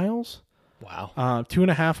 2 miles. Wow.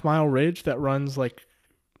 2.5 mile ridge that runs like,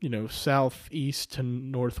 southeast to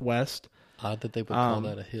northwest. Odd that they would call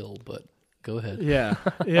that a hill, but go ahead. Yeah.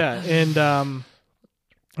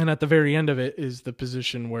 And at the very end of it is the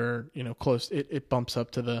position where, close, it bumps up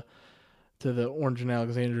to the Orange and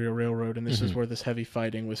Alexandria Railroad, and this is where this heavy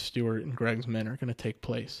fighting with Stuart and Greg's men are going to take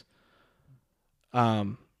place.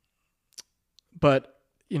 But,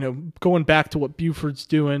 going back to what Buford's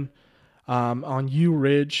doing on U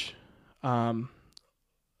Ridge,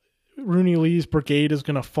 Rooney Lee's brigade is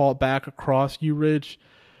going to fall back across U Ridge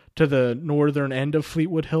to the northern end of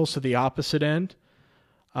Fleetwood Hill, so the opposite end.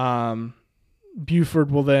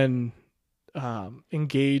 Buford will then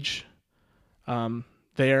engage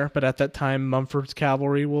there, but at that time, Mumford's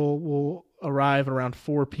cavalry will arrive around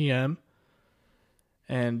 4 p.m.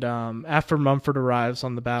 And after Mumford arrives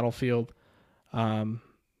on the battlefield,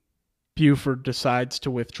 Buford decides to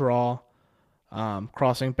withdraw,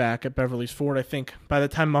 crossing back at Beverly's Ford. I think by the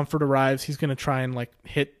time Mumford arrives, he's going to try and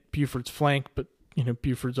hit Buford's flank, but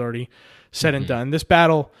Buford's already said and done. This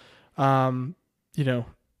battle,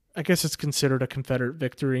 I guess it's considered a Confederate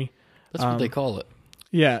victory. That's what they call it.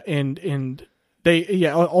 Yeah, and they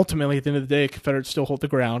ultimately at the end of the day, Confederates still hold the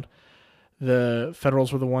ground. The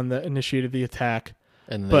Federals were the one that initiated the attack,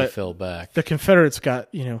 and they fell back. The Confederates got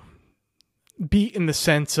beat in the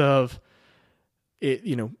sense of it,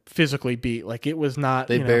 physically beat. Like it was not.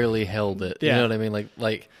 They barely held it. Yeah. You know what I mean?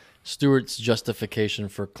 Like Stuart's justification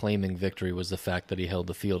for claiming victory was the fact that he held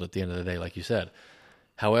the field at the end of the day, like you said.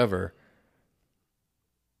 However,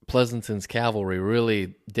 Pleasanton's cavalry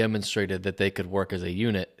really demonstrated that they could work as a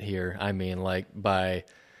unit here. I mean, by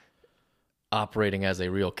operating as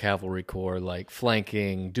a real cavalry corps,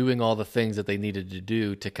 flanking, doing all the things that they needed to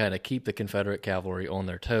do to kind of keep the Confederate cavalry on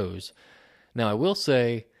their toes. Now, I will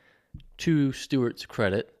say, to Stuart's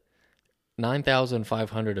credit,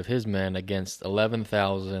 9,500 of his men against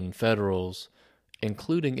 11,000 Federals,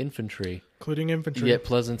 including infantry. Yet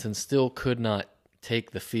Pleasanton still could not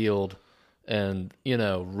take the field and,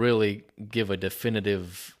 really give a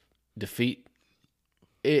definitive defeat.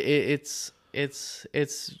 It's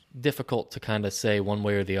it's difficult to kind of say one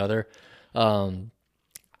way or the other.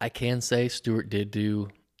 I can say Stuart did do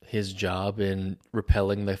his job in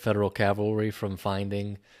repelling the Federal cavalry from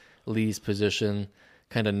finding Lee's position,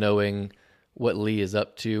 kind of knowing what Lee is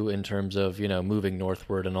up to in terms of, moving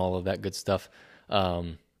northward and all of that good stuff.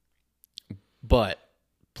 But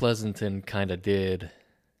Pleasanton kind of did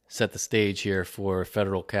set the stage here for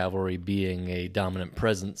Federal cavalry being a dominant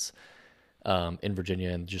presence in Virginia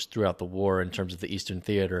and just throughout the war in terms of the Eastern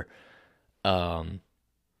Theater.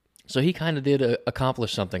 So he kind of did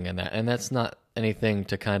accomplish something in that, and that's not anything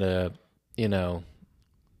to kind of,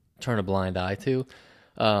 turn a blind eye to.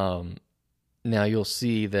 Now you'll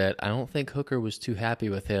see that I don't think Hooker was too happy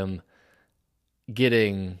with him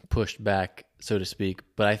getting pushed back, so to speak,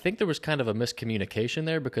 but I think there was kind of a miscommunication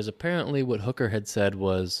there, because apparently what Hooker had said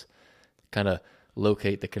was kind of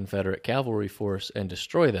locate the Confederate cavalry force and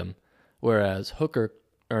destroy them, whereas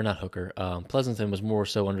Pleasanton was more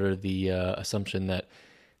so under the assumption that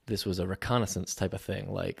this was a reconnaissance type of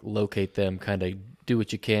thing, like locate them, kind of do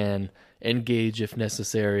what you can, engage if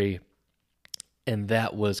necessary, and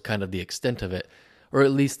that was kind of the extent of it, or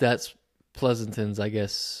at least that's Pleasanton's, I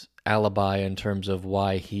guess, alibi in terms of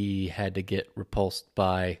why he had to get repulsed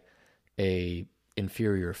by a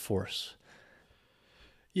inferior force.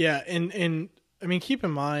 Yeah, and I mean, keep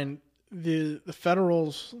in mind the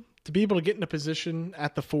Federals, to be able to get in a position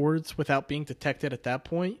at the fords without being detected at that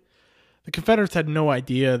point, the Confederates had no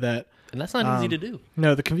idea that, and that's not easy to do.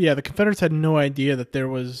 No, the Confederates had no idea that there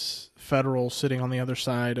was Federals sitting on the other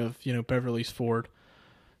side of Beverly's Ford.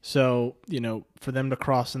 So for them to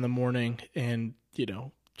cross in the morning and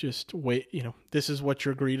just wait, this is what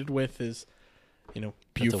you're greeted with is Buford's.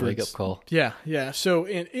 That's a wake-up call. Yeah. So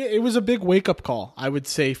it was a big wake-up call, I would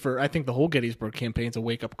say, I think the whole Gettysburg campaign's a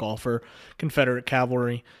wake-up call for Confederate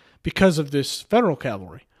cavalry because of this Federal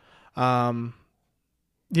cavalry.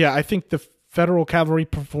 Yeah, I think the Federal cavalry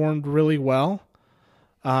performed really well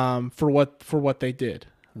for what they did.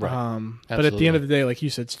 Right. But at the end of the day, like you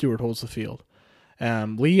said, Stuart holds the field.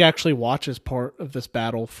 Lee actually watches part of this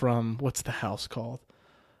battle from, what's the house called?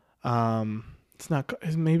 It's not,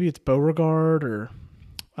 maybe it's Beauregard or,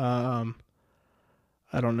 I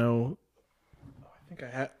don't know. I think I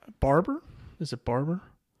had Barber. Is it Barber?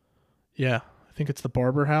 Yeah, I think it's the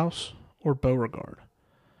Barber house or Beauregard.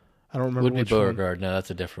 I don't remember. Would be Beauregard. No,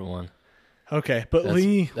 that's a different one. Okay, but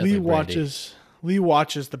Lee watches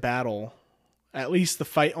the battle, at least the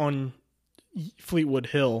fight on Fleetwood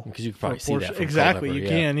Hill, because you can probably see that from exactly. Culver, you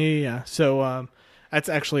can, yeah. So that's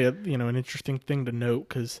actually an interesting thing to note,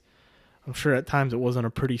 because I'm sure at times it wasn't a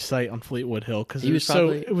pretty sight on Fleetwood Hill, because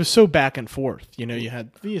it was so back and forth. You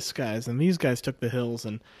had these guys and these guys took the hills,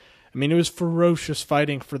 and I mean it was ferocious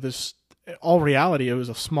fighting for this. All reality, it was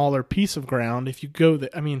a smaller piece of ground. If you go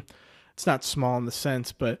I mean, it's not small in the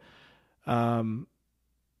sense, but when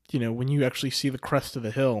you actually see the crest of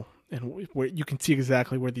the hill and where you can see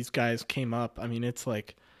exactly where these guys came up, I mean, it's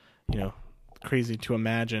like, crazy to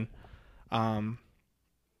imagine.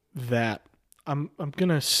 That I'm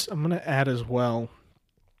gonna add as well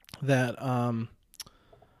that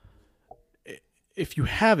if you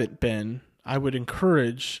haven't been, I would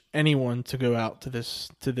encourage anyone to go out to this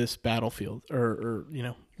battlefield, or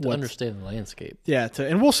to understand the landscape. Yeah,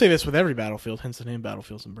 and we'll say this with every battlefield, hence the name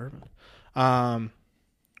Battlefields in Bourbon.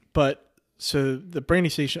 But so the Brandy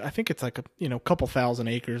Station, I think it's like a couple thousand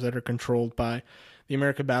acres that are controlled by the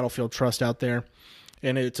American Battlefield Trust out there,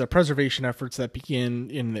 and it's a preservation efforts that begin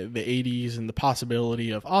in the 80s, and the possibility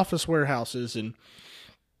of office warehouses and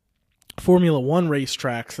Formula One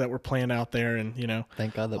racetracks that were planned out there, and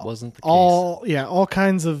thank God that wasn't the case. All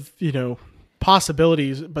kinds of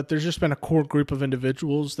possibilities, but there's just been a core group of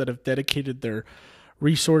individuals that have dedicated their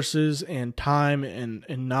resources and time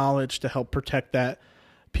and knowledge to help protect that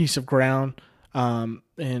piece of ground,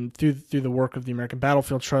 and through the work of the American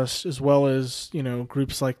Battlefield Trust, as well as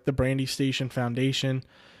groups like the Brandy Station Foundation,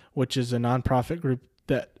 which is a nonprofit group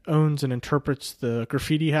that owns and interprets the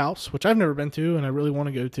Graffiti House, which I've never been to and I really want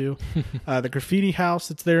to go to. The Graffiti House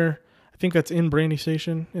that's there, I think that's in Brandy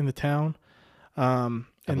Station in the town. I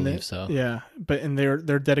believe so. Yeah, and they're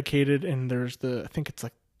dedicated, and there's I think it's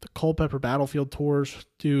like the Culpeper Battlefield tours,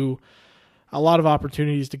 do a lot of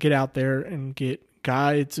opportunities to get out there and get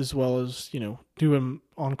guides, as well as do them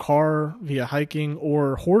on car, via hiking,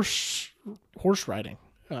 or horse riding.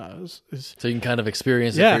 So you can kind of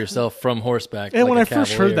experience it for yourself from horseback. And when I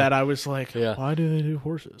first heard that, I was like, why do they do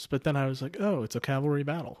horses? But then I was like, oh, it's a cavalry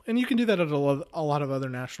battle. And you can do that at a lot of other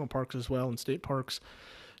national parks as well, and state parks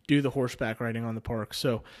do the horseback riding on the park.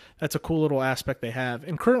 So that's a cool little aspect they have.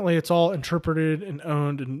 And currently it's all interpreted and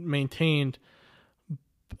owned and maintained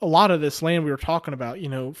a lot of this land we were talking about,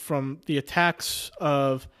 from the attacks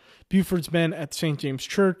of Buford's men at St. James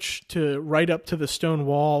Church to right up to the stone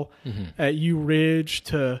wall at U Ridge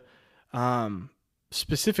to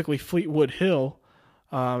specifically Fleetwood Hill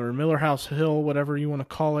or Miller House Hill, whatever you want to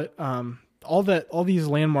call it. All these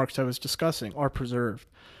landmarks I was discussing are preserved.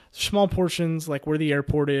 Small portions like where the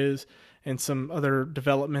airport is and some other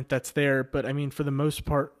development that's there. But I mean, for the most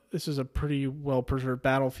part, this is a pretty well preserved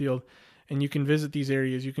battlefield, and you can visit these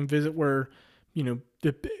areas. You can visit where,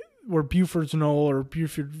 where Buford's Knoll or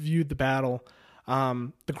Buford viewed the battle,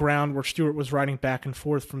 the ground where Stuart was riding back and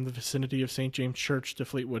forth from the vicinity of St. James Church to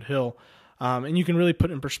Fleetwood Hill. And you can really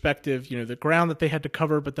put in perspective, the ground that they had to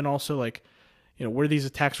cover, but then also where these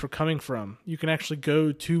attacks were coming from. You can actually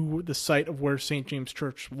go to the site of where St. James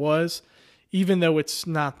Church was, even though it's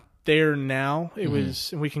not there now. It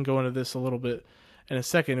was, and we can go into this a little bit in a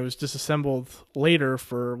second, it was disassembled later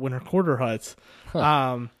for winter quarter huts.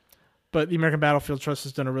 But the American Battlefield Trust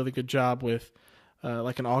has done a really good job with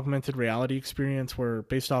like an augmented reality experience where,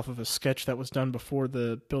 based off of a sketch that was done before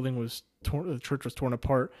the building was the church was torn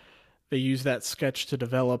apart, they use that sketch to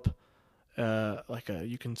develop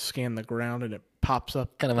you can scan the ground and it pops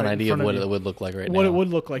up. Kind of an idea of what it would look like now. What it would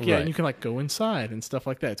look like, yeah. Right. And you can go inside and stuff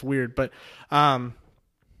like that. It's weird, but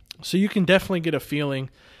so you can definitely get a feeling,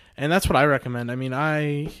 and that's what I recommend. I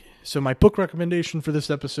mean, so my book recommendation for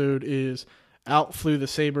this episode is Out Flew the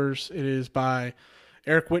Sabres. It is by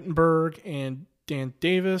Eric Wittenberg and Dan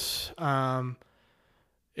Davis, and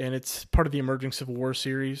it's part of the Emerging Civil War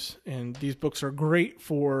series. And these books are great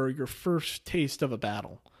for your first taste of a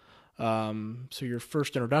battle. So your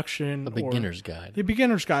first introduction. A beginner's guide. The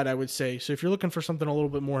beginner's guide, I would say. So if you're looking for something a little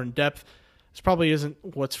bit more in depth, this probably isn't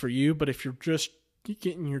what's for you. But if you're just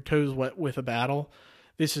getting your toes wet with a battle,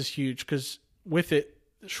 this is huge, because with it,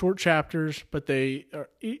 short chapters, but they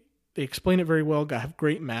explain it very well. Have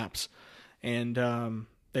great maps, and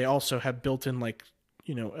they also have built-in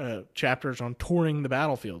chapters on touring the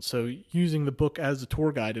battlefield. So using the book as a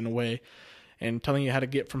tour guide in a way, and telling you how to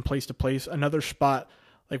get from place to place. Another spot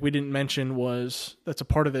like we didn't mention that's a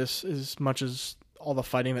part of this, as much as all the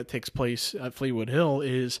fighting that takes place at Fleetwood Hill,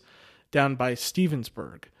 is down by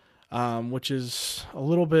Stevensburg. Which is a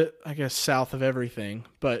little bit, I guess, south of everything,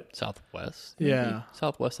 but southwest. Yeah,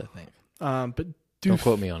 southwest, I think. But don't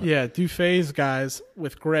quote me on it. Yeah, Dufay's guys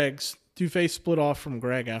with Greg's. Dufay split off from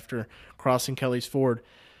Greg after crossing Kelly's Ford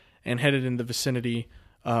and headed in the vicinity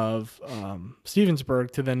of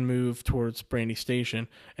Stevensburg to then move towards Brandy Station,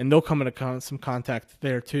 and they'll come into some contact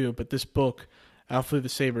there too. But this book, Out Flew the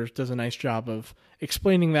Sabres, does a nice job of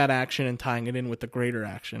explaining that action and tying it in with the greater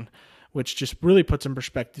action, which just really puts in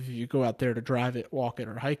perspective, if you go out there to drive it, walk it,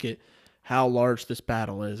 or hike it, how large this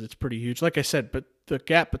battle is. It's pretty huge. Like I said, but the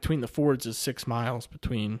gap between the fords is 6 miles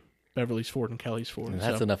between Beverly's Ford and Kelly's Ford. And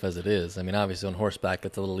that's enough as it is. I mean, obviously on horseback,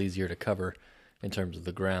 it's a little easier to cover in terms of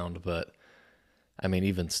the ground, but I mean,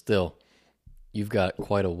 even still, you've got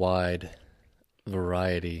quite a wide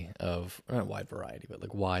variety of, not wide variety, but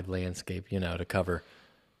like wide landscape, to cover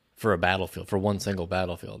for a battlefield, for one single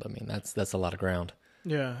battlefield. I mean, that's a lot of ground.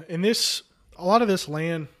 Yeah, and a lot of this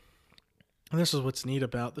land, and this is what's neat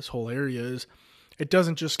about this whole area, is it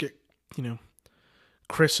doesn't just get,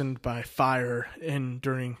 christened by fire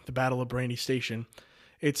during the Battle of Brandy Station.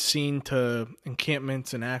 It's seen to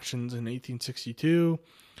encampments and actions in 1862,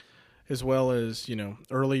 as well as,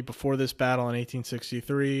 early before this battle in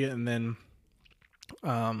 1863, and then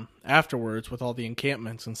afterwards with all the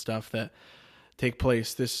encampments and stuff that take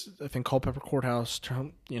place. This, I think, Culpeper Courthouse,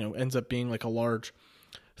 ends up being like a large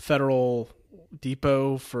federal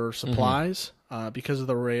depot for supplies because of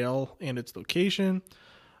the rail and its location.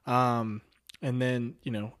 And then,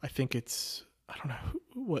 I think I don't know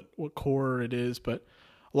what corps it is, but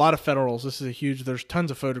a lot of Federals. This is there's tons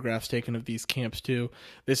of photographs taken of these camps too.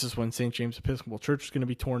 This is when St. James Episcopal Church is going to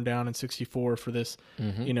be torn down in 1964 for this,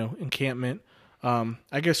 encampment.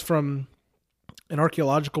 I guess from an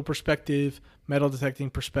archaeological perspective, metal detecting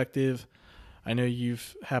perspective, I know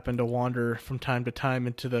you've happened to wander from time to time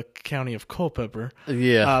into the county of Culpeper.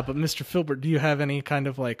 Yeah. But Mr. Filbert, do you have any kind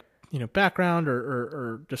of background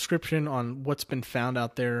or description on what's been found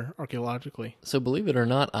out there archaeologically? So believe it or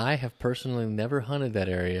not, I have personally never hunted that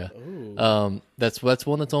area. That's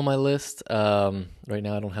one that's on my list. Right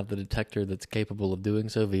now I don't have the detector that's capable of doing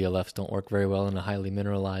so. VLFs don't work very well in a highly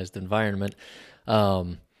mineralized environment.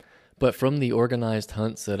 But from the organized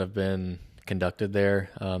hunts that have been conducted there,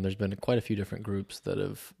 there's been quite a few different groups that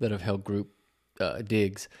have held group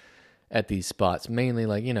digs at these spots, mainly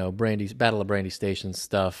Battle of Brandy Station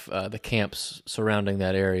stuff, the camps surrounding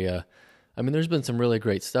that area. I mean, there's been some really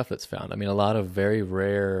great stuff that's found. I mean, a lot of very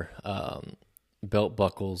rare belt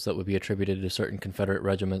buckles that would be attributed to certain Confederate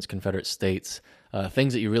regiments, Confederate states,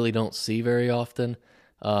 things that you really don't see very often,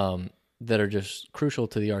 that are just crucial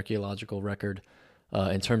to the archaeological record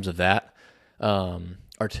in terms of that.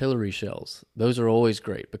 Artillery shells, those are always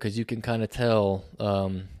great because you can kind of tell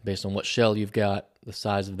based on what shell you've got, the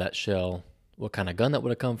size of that shell, what kind of gun that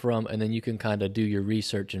would have come from, and then you can kind of do your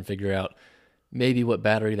research and figure out maybe what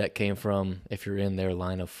battery that came from if you're in their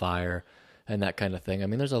line of fire and that kind of thing. I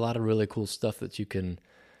mean, there's a lot of really cool stuff that you can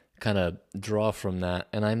kind of draw from that.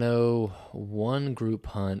 And I know one group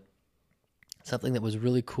hunt, something that was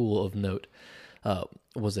really cool of note,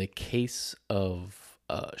 was a case of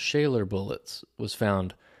Shaler bullets was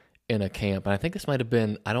found in a camp. And I think this might have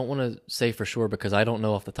been, I don't want to say for sure because I don't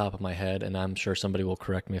know off the top of my head, and I'm sure somebody will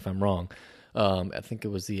correct me if I'm wrong. I think it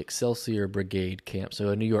was the Excelsior Brigade camp, so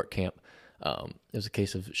a New York camp. It was a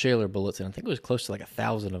case of Shaler bullets, and I think it was close to like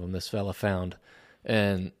 1,000 of them this fella found.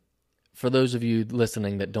 And for those of you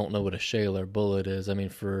listening that don't know what a Shaler bullet is, I mean,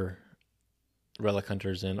 for relic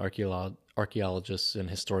hunters and archaeologists and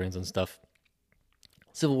historians and stuff,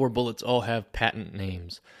 Civil War bullets all have patent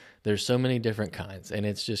names. There's so many different kinds, and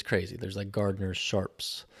it's just crazy. There's like Gardner's,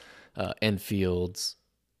 Sharps, Enfields,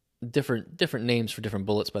 different names for different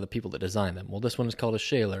bullets by the people that design them. Well, this one is called a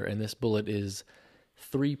Shaler, and this bullet is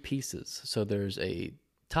 3 pieces. So there's a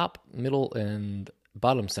top, middle, and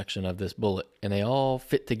bottom section of this bullet, and they all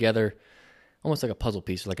fit together almost like a puzzle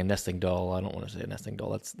piece, like a nesting doll. I don't want to say a nesting doll.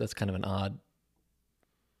 That's kind of an odd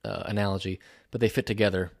analogy, but they fit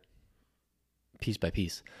together piece by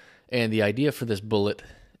piece. And the idea for this bullet,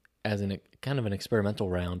 as in kind of an experimental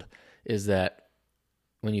round, is that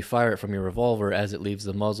when you fire it from your revolver, as it leaves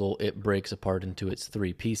the muzzle, it breaks apart into its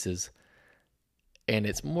 3 pieces. And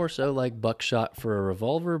it's more so like buckshot for a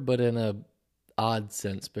revolver, but in a odd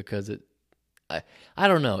sense, because I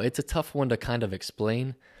don't know. It's a tough one to kind of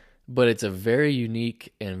explain, but it's a very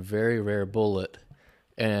unique and very rare bullet.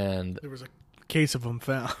 And there was a case of them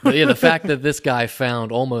found. But yeah, the fact that this guy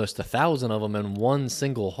found almost 1,000 of them in one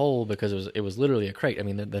single hole, because it was literally a crate. I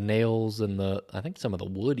mean, the nails and I think some of the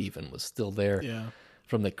wood even was still there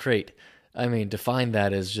from the crate. I mean, to find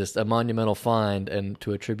that is just a monumental find, and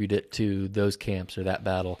to attribute it to those camps or that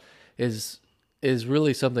battle is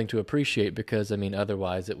really something to appreciate, because I mean,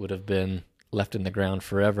 otherwise it would have been left in the ground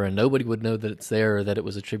forever and nobody would know that it's there, or that it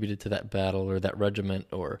was attributed to that battle or that regiment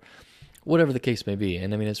or whatever the case may be.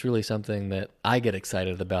 And I mean, it's really something that I get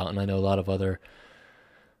excited about, and I know a lot of other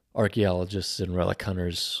archaeologists and relic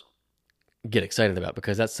hunters get excited about,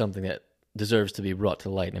 because that's something that deserves to be brought to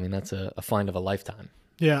light. I mean, that's a find of a lifetime.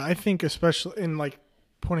 Yeah, I think especially in like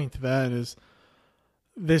pointing to that is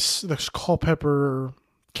this Culpeper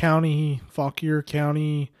County, Fauquier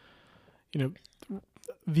County,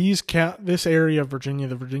 this area of Virginia,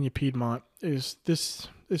 the Virginia Piedmont, is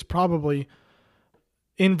probably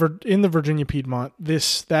in the Virginia Piedmont,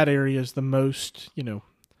 that area is the most,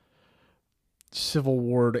 Civil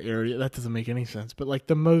War area. That doesn't make any sense, but like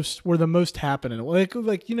where the most happening. Like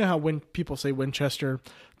how when people say Winchester,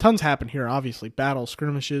 tons happen here, obviously, battles,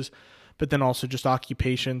 skirmishes, but then also just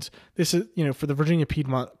occupations. This is, for the Virginia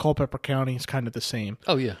Piedmont, Culpeper County is kind of the same.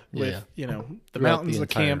 Oh yeah. With, the mountains, the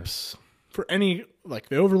camps, for any, like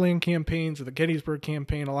the Overland campaigns or the Gettysburg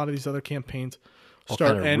campaign, a lot of these other campaigns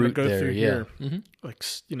start and go through here. Mm-hmm. Like,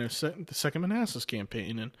 the Second Manassas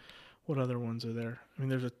campaign, and what other ones are there? I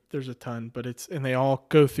mean, there's a ton, but and they all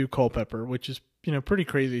go through Culpeper, which is, pretty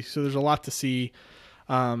crazy. So there's a lot to see.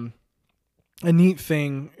 A neat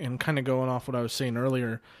thing, and kind of going off what I was saying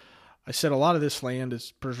earlier, I said a lot of this land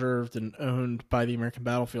is preserved and owned by the American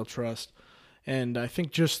Battlefield Trust. And I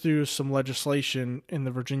think just through some legislation in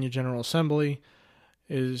the Virginia General Assembly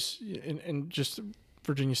and just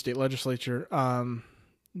Virginia State Legislature,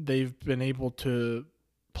 they've been able to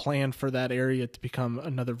plan for that area to become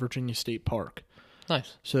another Virginia State Park.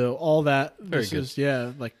 Nice. So all that, Very good. is,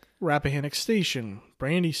 like Rappahannock Station,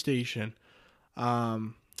 Brandy Station,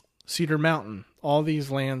 Cedar Mountain, all these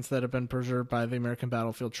lands that have been preserved by the American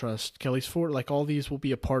Battlefield Trust, Kelly's Fort, like all these will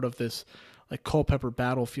be a part of this, like Culpeper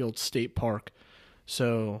Battlefield State Park.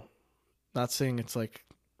 So, not saying it's like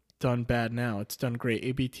done bad now. It's done great.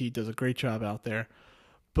 ABT does a great job out there.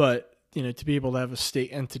 But, to be able to have a state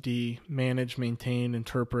entity manage, maintain,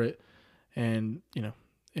 interpret, and,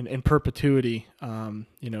 in perpetuity,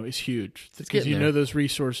 is huge. Because those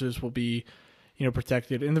resources will be,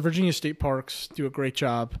 protected. And the Virginia State Parks do a great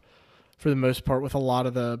job for the most part with a lot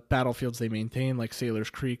of the battlefields they maintain, like Sailor's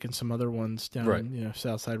Creek and some other ones down,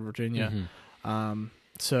 Southside Virginia. Mm-hmm.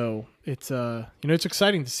 So it's, it's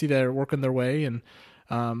exciting to see that they're working their way, and,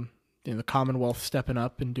 the Commonwealth stepping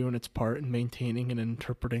up and doing its part in maintaining and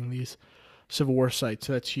interpreting these Civil War site.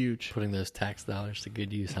 So that's huge. Putting those tax dollars to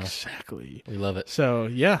good use, huh? Exactly. We love it. So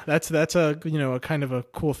yeah, that's a a kind of a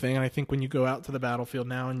cool thing. And I think when you go out to the battlefield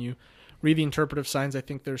now and you read the interpretive signs, I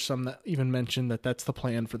think there's some that even mention that that's the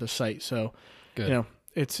plan for the site. So good.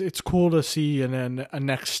 It's cool to see and then a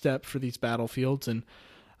next step for these battlefields and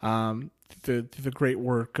the great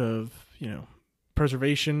work of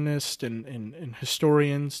preservationists and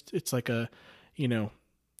historians. It's like a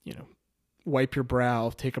wipe your brow,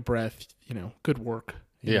 take a breath, good work.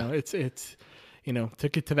 It's to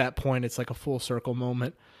get to that point, it's like a full circle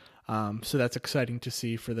moment. So that's exciting to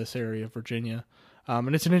see for this area of Virginia.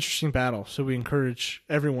 And it's an interesting battle. So we encourage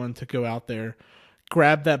everyone to go out there,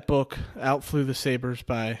 grab that book, Out Flew the Sabers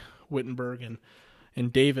by Wittenberg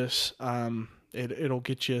and Davis. It'll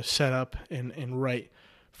get you set up and right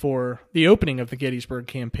for the opening of the Gettysburg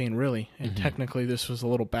campaign, really. And technically this was a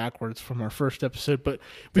little backwards from our first episode, but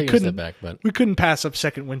we couldn't pass up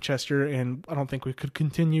Second Winchester, and I don't think we could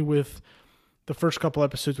continue with the first couple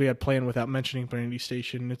episodes we had planned without mentioning Brandy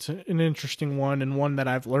Station. It's an interesting one, and one that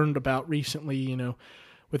I've learned about recently,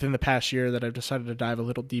 within the past year, that I've decided to dive a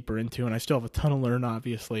little deeper into, and I still have a ton to learn,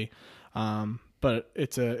 obviously. But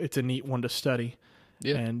it's a neat one to study.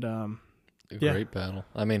 Yeah. And a great battle.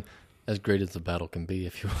 I mean, as great as the battle can be,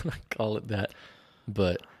 if you want to call it that.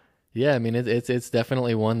 But yeah, I mean, it's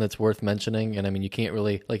definitely one that's worth mentioning. And I mean, you can't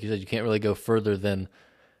really, like you said, you can't really go further than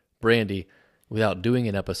Brandy without doing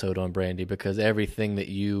an episode on Brandy, because every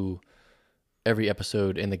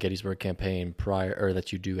episode in the Gettysburg campaign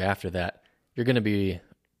that you do after that, you're going to be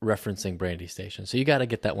referencing Brandy Station. So you got to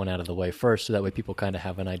get that one out of the way first, so that way people kind of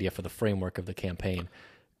have an idea for the framework of the campaign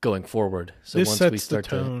going forward. So this once sets we start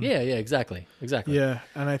the tone. Exactly. Yeah,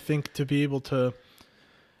 and I think to be able to,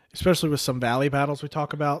 especially with some valley battles we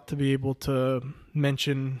talk about, to be able to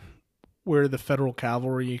mention where the Federal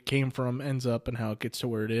cavalry came from, ends up, and how it gets to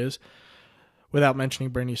where it is, without mentioning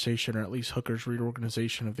Brandy Station, or at least Hooker's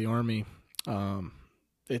reorganization of the army,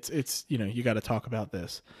 it's you got to talk about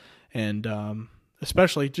this, and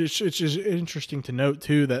especially it's just interesting to note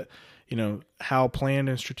too that how planned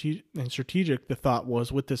and strategic the thought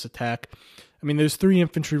was with this attack. I mean, those 3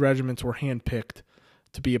 infantry regiments were handpicked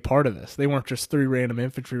to be a part of this. They weren't just 3 random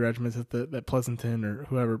infantry regiments that Pleasanton or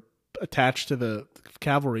whoever attached to the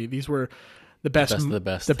cavalry. These were the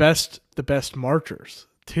best marchers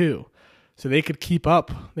too. So they could keep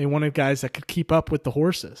up. They wanted guys that could keep up with the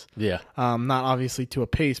horses. Yeah. Not obviously to a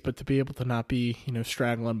pace, but to be able to not be,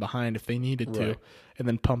 straggling behind if they needed to, and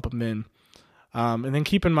then pump them in. And then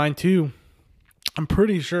keep in mind too, I'm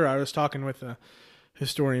pretty sure I was talking with a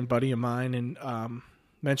historian buddy of mine and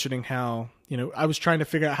mentioning how, I was trying to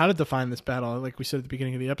figure out how to define this battle, like we said at the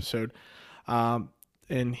beginning of the episode.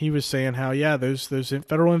 And he was saying how, those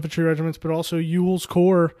Federal infantry regiments, but also Ewell's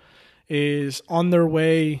Corps is on their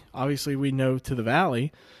way, obviously we know, to the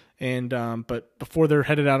valley, and but before they're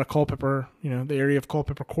headed out of Culpeper, the area of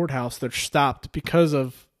Culpeper Courthouse, they're stopped because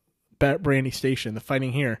of Brandy Station, the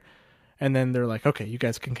fighting here, and then they're like, okay, you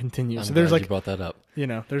guys can continue. I'm so there's glad you brought that up.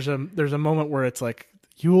 There's a moment where it's like,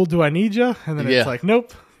 Ewell, do I need you? And then it's like,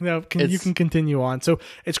 nope, no, you can continue on. So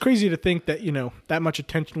it's crazy to think that that much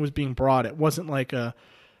attention was being brought. It wasn't like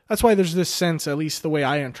that's why there's this sense, at least the way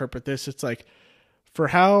I interpret this, it's like, for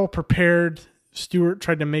how prepared Stuart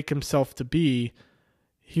tried to make himself to be,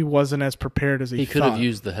 he wasn't as prepared as he thought. He could have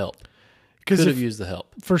used the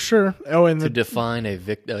help. For sure. Oh, and to define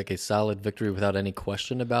a solid victory without any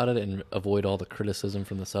question about it, and avoid all the criticism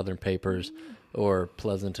from the Southern papers or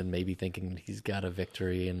Pleasanton maybe thinking he's got a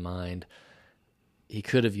victory in mind. He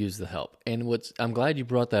could have used the help. And I'm glad you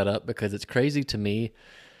brought that up, because it's crazy to me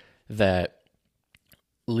that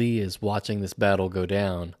Lee is watching this battle go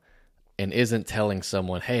down and isn't telling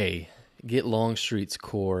someone, hey, get Longstreet's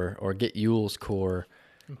Corps or get Ewell's Corps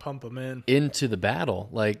and pump them into the battle.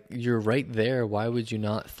 Like, you're right there. Why would you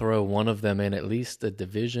not throw one of them in, at least a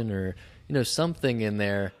division or something in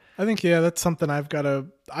there? I think that's something I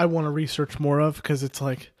want to research more of, because it's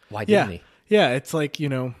like, why didn't he? Yeah, it's like, I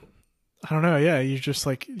don't know. Yeah, you're just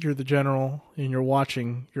like, you're the general and you're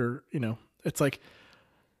watching. It's like,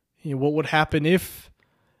 what would happen if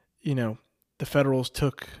the Federals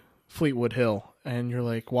took Fleetwood Hill, and you're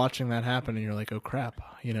like watching that happen, and you're like, oh crap,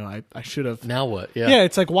 I should have. Now what? Yeah,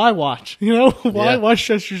 it's like, why watch? Why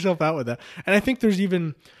stress yourself out with that? And I think there's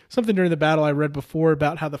even something during the battle I read before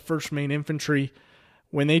about how the 1st Maine Infantry,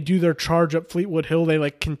 when they do their charge up Fleetwood Hill, they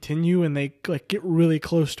like continue and they like get really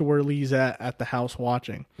close to where Lee's at the house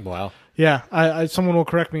watching. Wow. Yeah, I someone will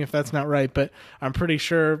correct me if that's not right, but I'm pretty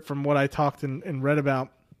sure from what I talked and read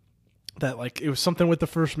about that, like, it was something with the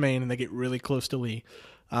 1st Maine, and they get really close to Lee.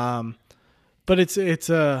 But it's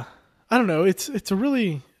I don't know, it's a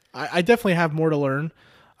really I definitely have more to learn.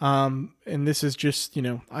 And this is just,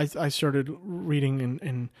 I started reading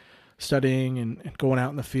and studying and going out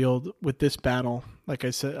in the field with this battle. Like I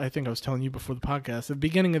said, I think I was telling you before the podcast, at the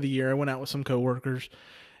beginning of the year, I went out with some coworkers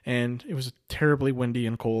and it was terribly windy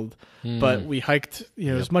and cold, but we hiked,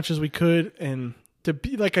 as much as we could. And to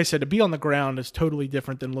be, like I said, to be on the ground is totally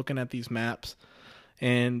different than looking at these maps.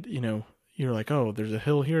 And, you're like, oh, there's a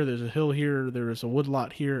hill here, there's a hill here, there's a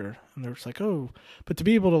woodlot here. And there's like, oh, but to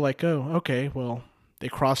be able to like, oh, okay, well, they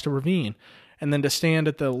crossed a ravine. And then to stand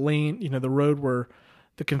at the lane, the road where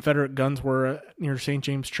the Confederate guns were near St.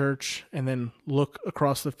 James Church, and then look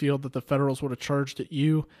across the field that the Federals would have charged at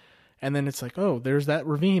you. And then it's like, oh, there's that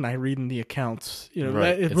ravine I read in the accounts.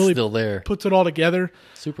 Right. It it's really still there. Puts it all together.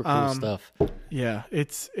 Super cool stuff. Yeah,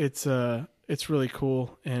 it's really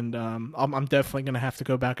cool, and I'm definitely gonna have to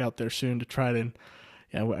go back out there soon to try to.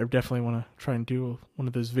 Yeah, I definitely want to try and do one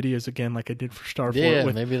of those videos again, like I did for Starfort. Yeah,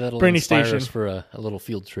 with maybe that'll Brandy inspire Station. us for a little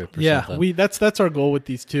field trip. Or something. Yeah, that's our goal with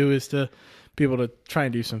these two, is to be able to try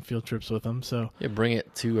and do some field trips with them. So yeah, bring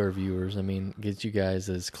it to our viewers. I mean, get you guys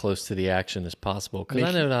as close to the action as possible, because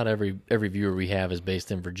I know not every viewer we have is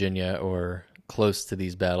based in Virginia or close to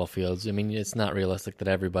these battlefields. I mean, it's not realistic that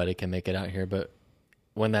everybody can make it out here, but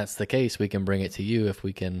when that's the case, we can bring it to you if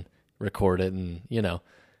we can record it and,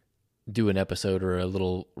 do an episode or a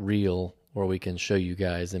little reel where we can show you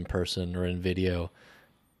guys in person or in video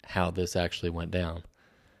how this actually went down.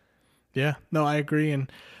 Yeah, no, I agree.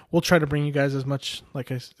 And we'll try to bring you guys as much,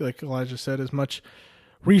 like Elijah said, as much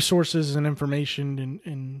resources and information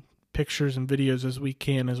and pictures and videos as we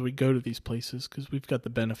can as we go to these places, because we've got the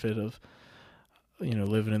benefit of,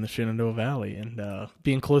 living in the Shenandoah Valley and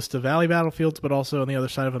being close to valley battlefields, but also on the other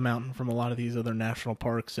side of a mountain from a lot of these other national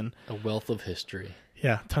parks, and a wealth of history.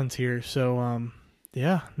 Yeah, tons here. So,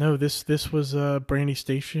 this was Brandy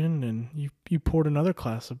Station, and you poured another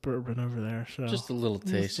glass of bourbon over there. So just a little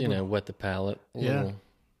taste, wet the palate. A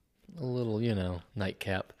little,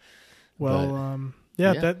 nightcap. Well,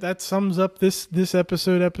 but, that sums up this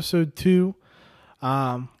episode 2.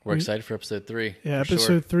 We're excited for episode 3. Yeah,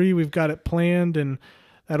 episode 3, we've got it planned, and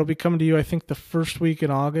that'll be coming to you, I think, the first week in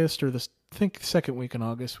August, or second week in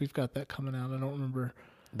August. We've got that coming out. I don't remember.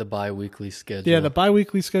 The bi-weekly schedule. Yeah, the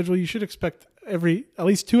bi-weekly schedule. You should expect at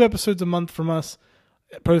least 2 episodes a month from us,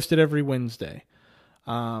 posted every Wednesday.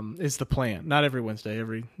 Is the plan. Not every Wednesday,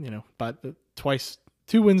 but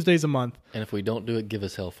 2 Wednesdays a month. And if we don't do it, give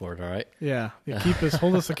us hell for it, all right? Yeah,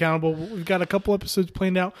 hold us accountable. We've got a couple episodes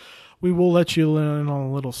planned out. We will let you in on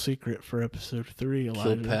a little secret for episode 3.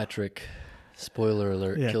 Kilpatrick. Spoiler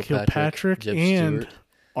alert. Yeah, Kilpatrick and Stewart.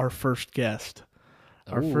 Our first guest.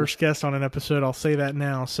 Our first guest on an episode. I'll say that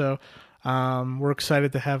now. So we're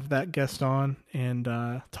excited to have that guest on and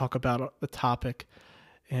talk about the topic.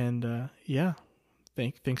 And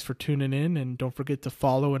thanks for tuning in. And don't forget to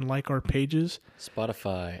follow and like our pages.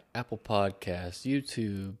 Spotify, Apple Podcasts,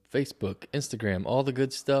 YouTube, Facebook, Instagram, all the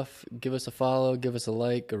good stuff. Give us a follow, give us a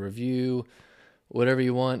like, a review, whatever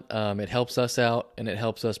you want. It helps us out, and it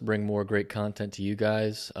helps us bring more great content to you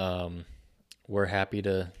guys. We're happy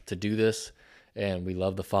to do this. And we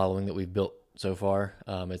love the following that we've built so far.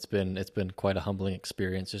 It's been quite a humbling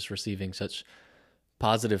experience just receiving such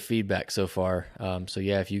positive feedback so far.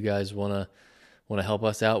 If you guys want to help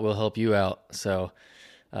us out, we'll help you out. So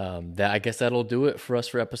I guess that'll do it for us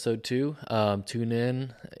for episode 2. Tune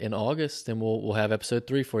in August, and we'll have episode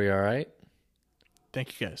 3 for you. All right.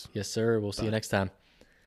 Thank you, guys. Yes, sir. We'll see you next time.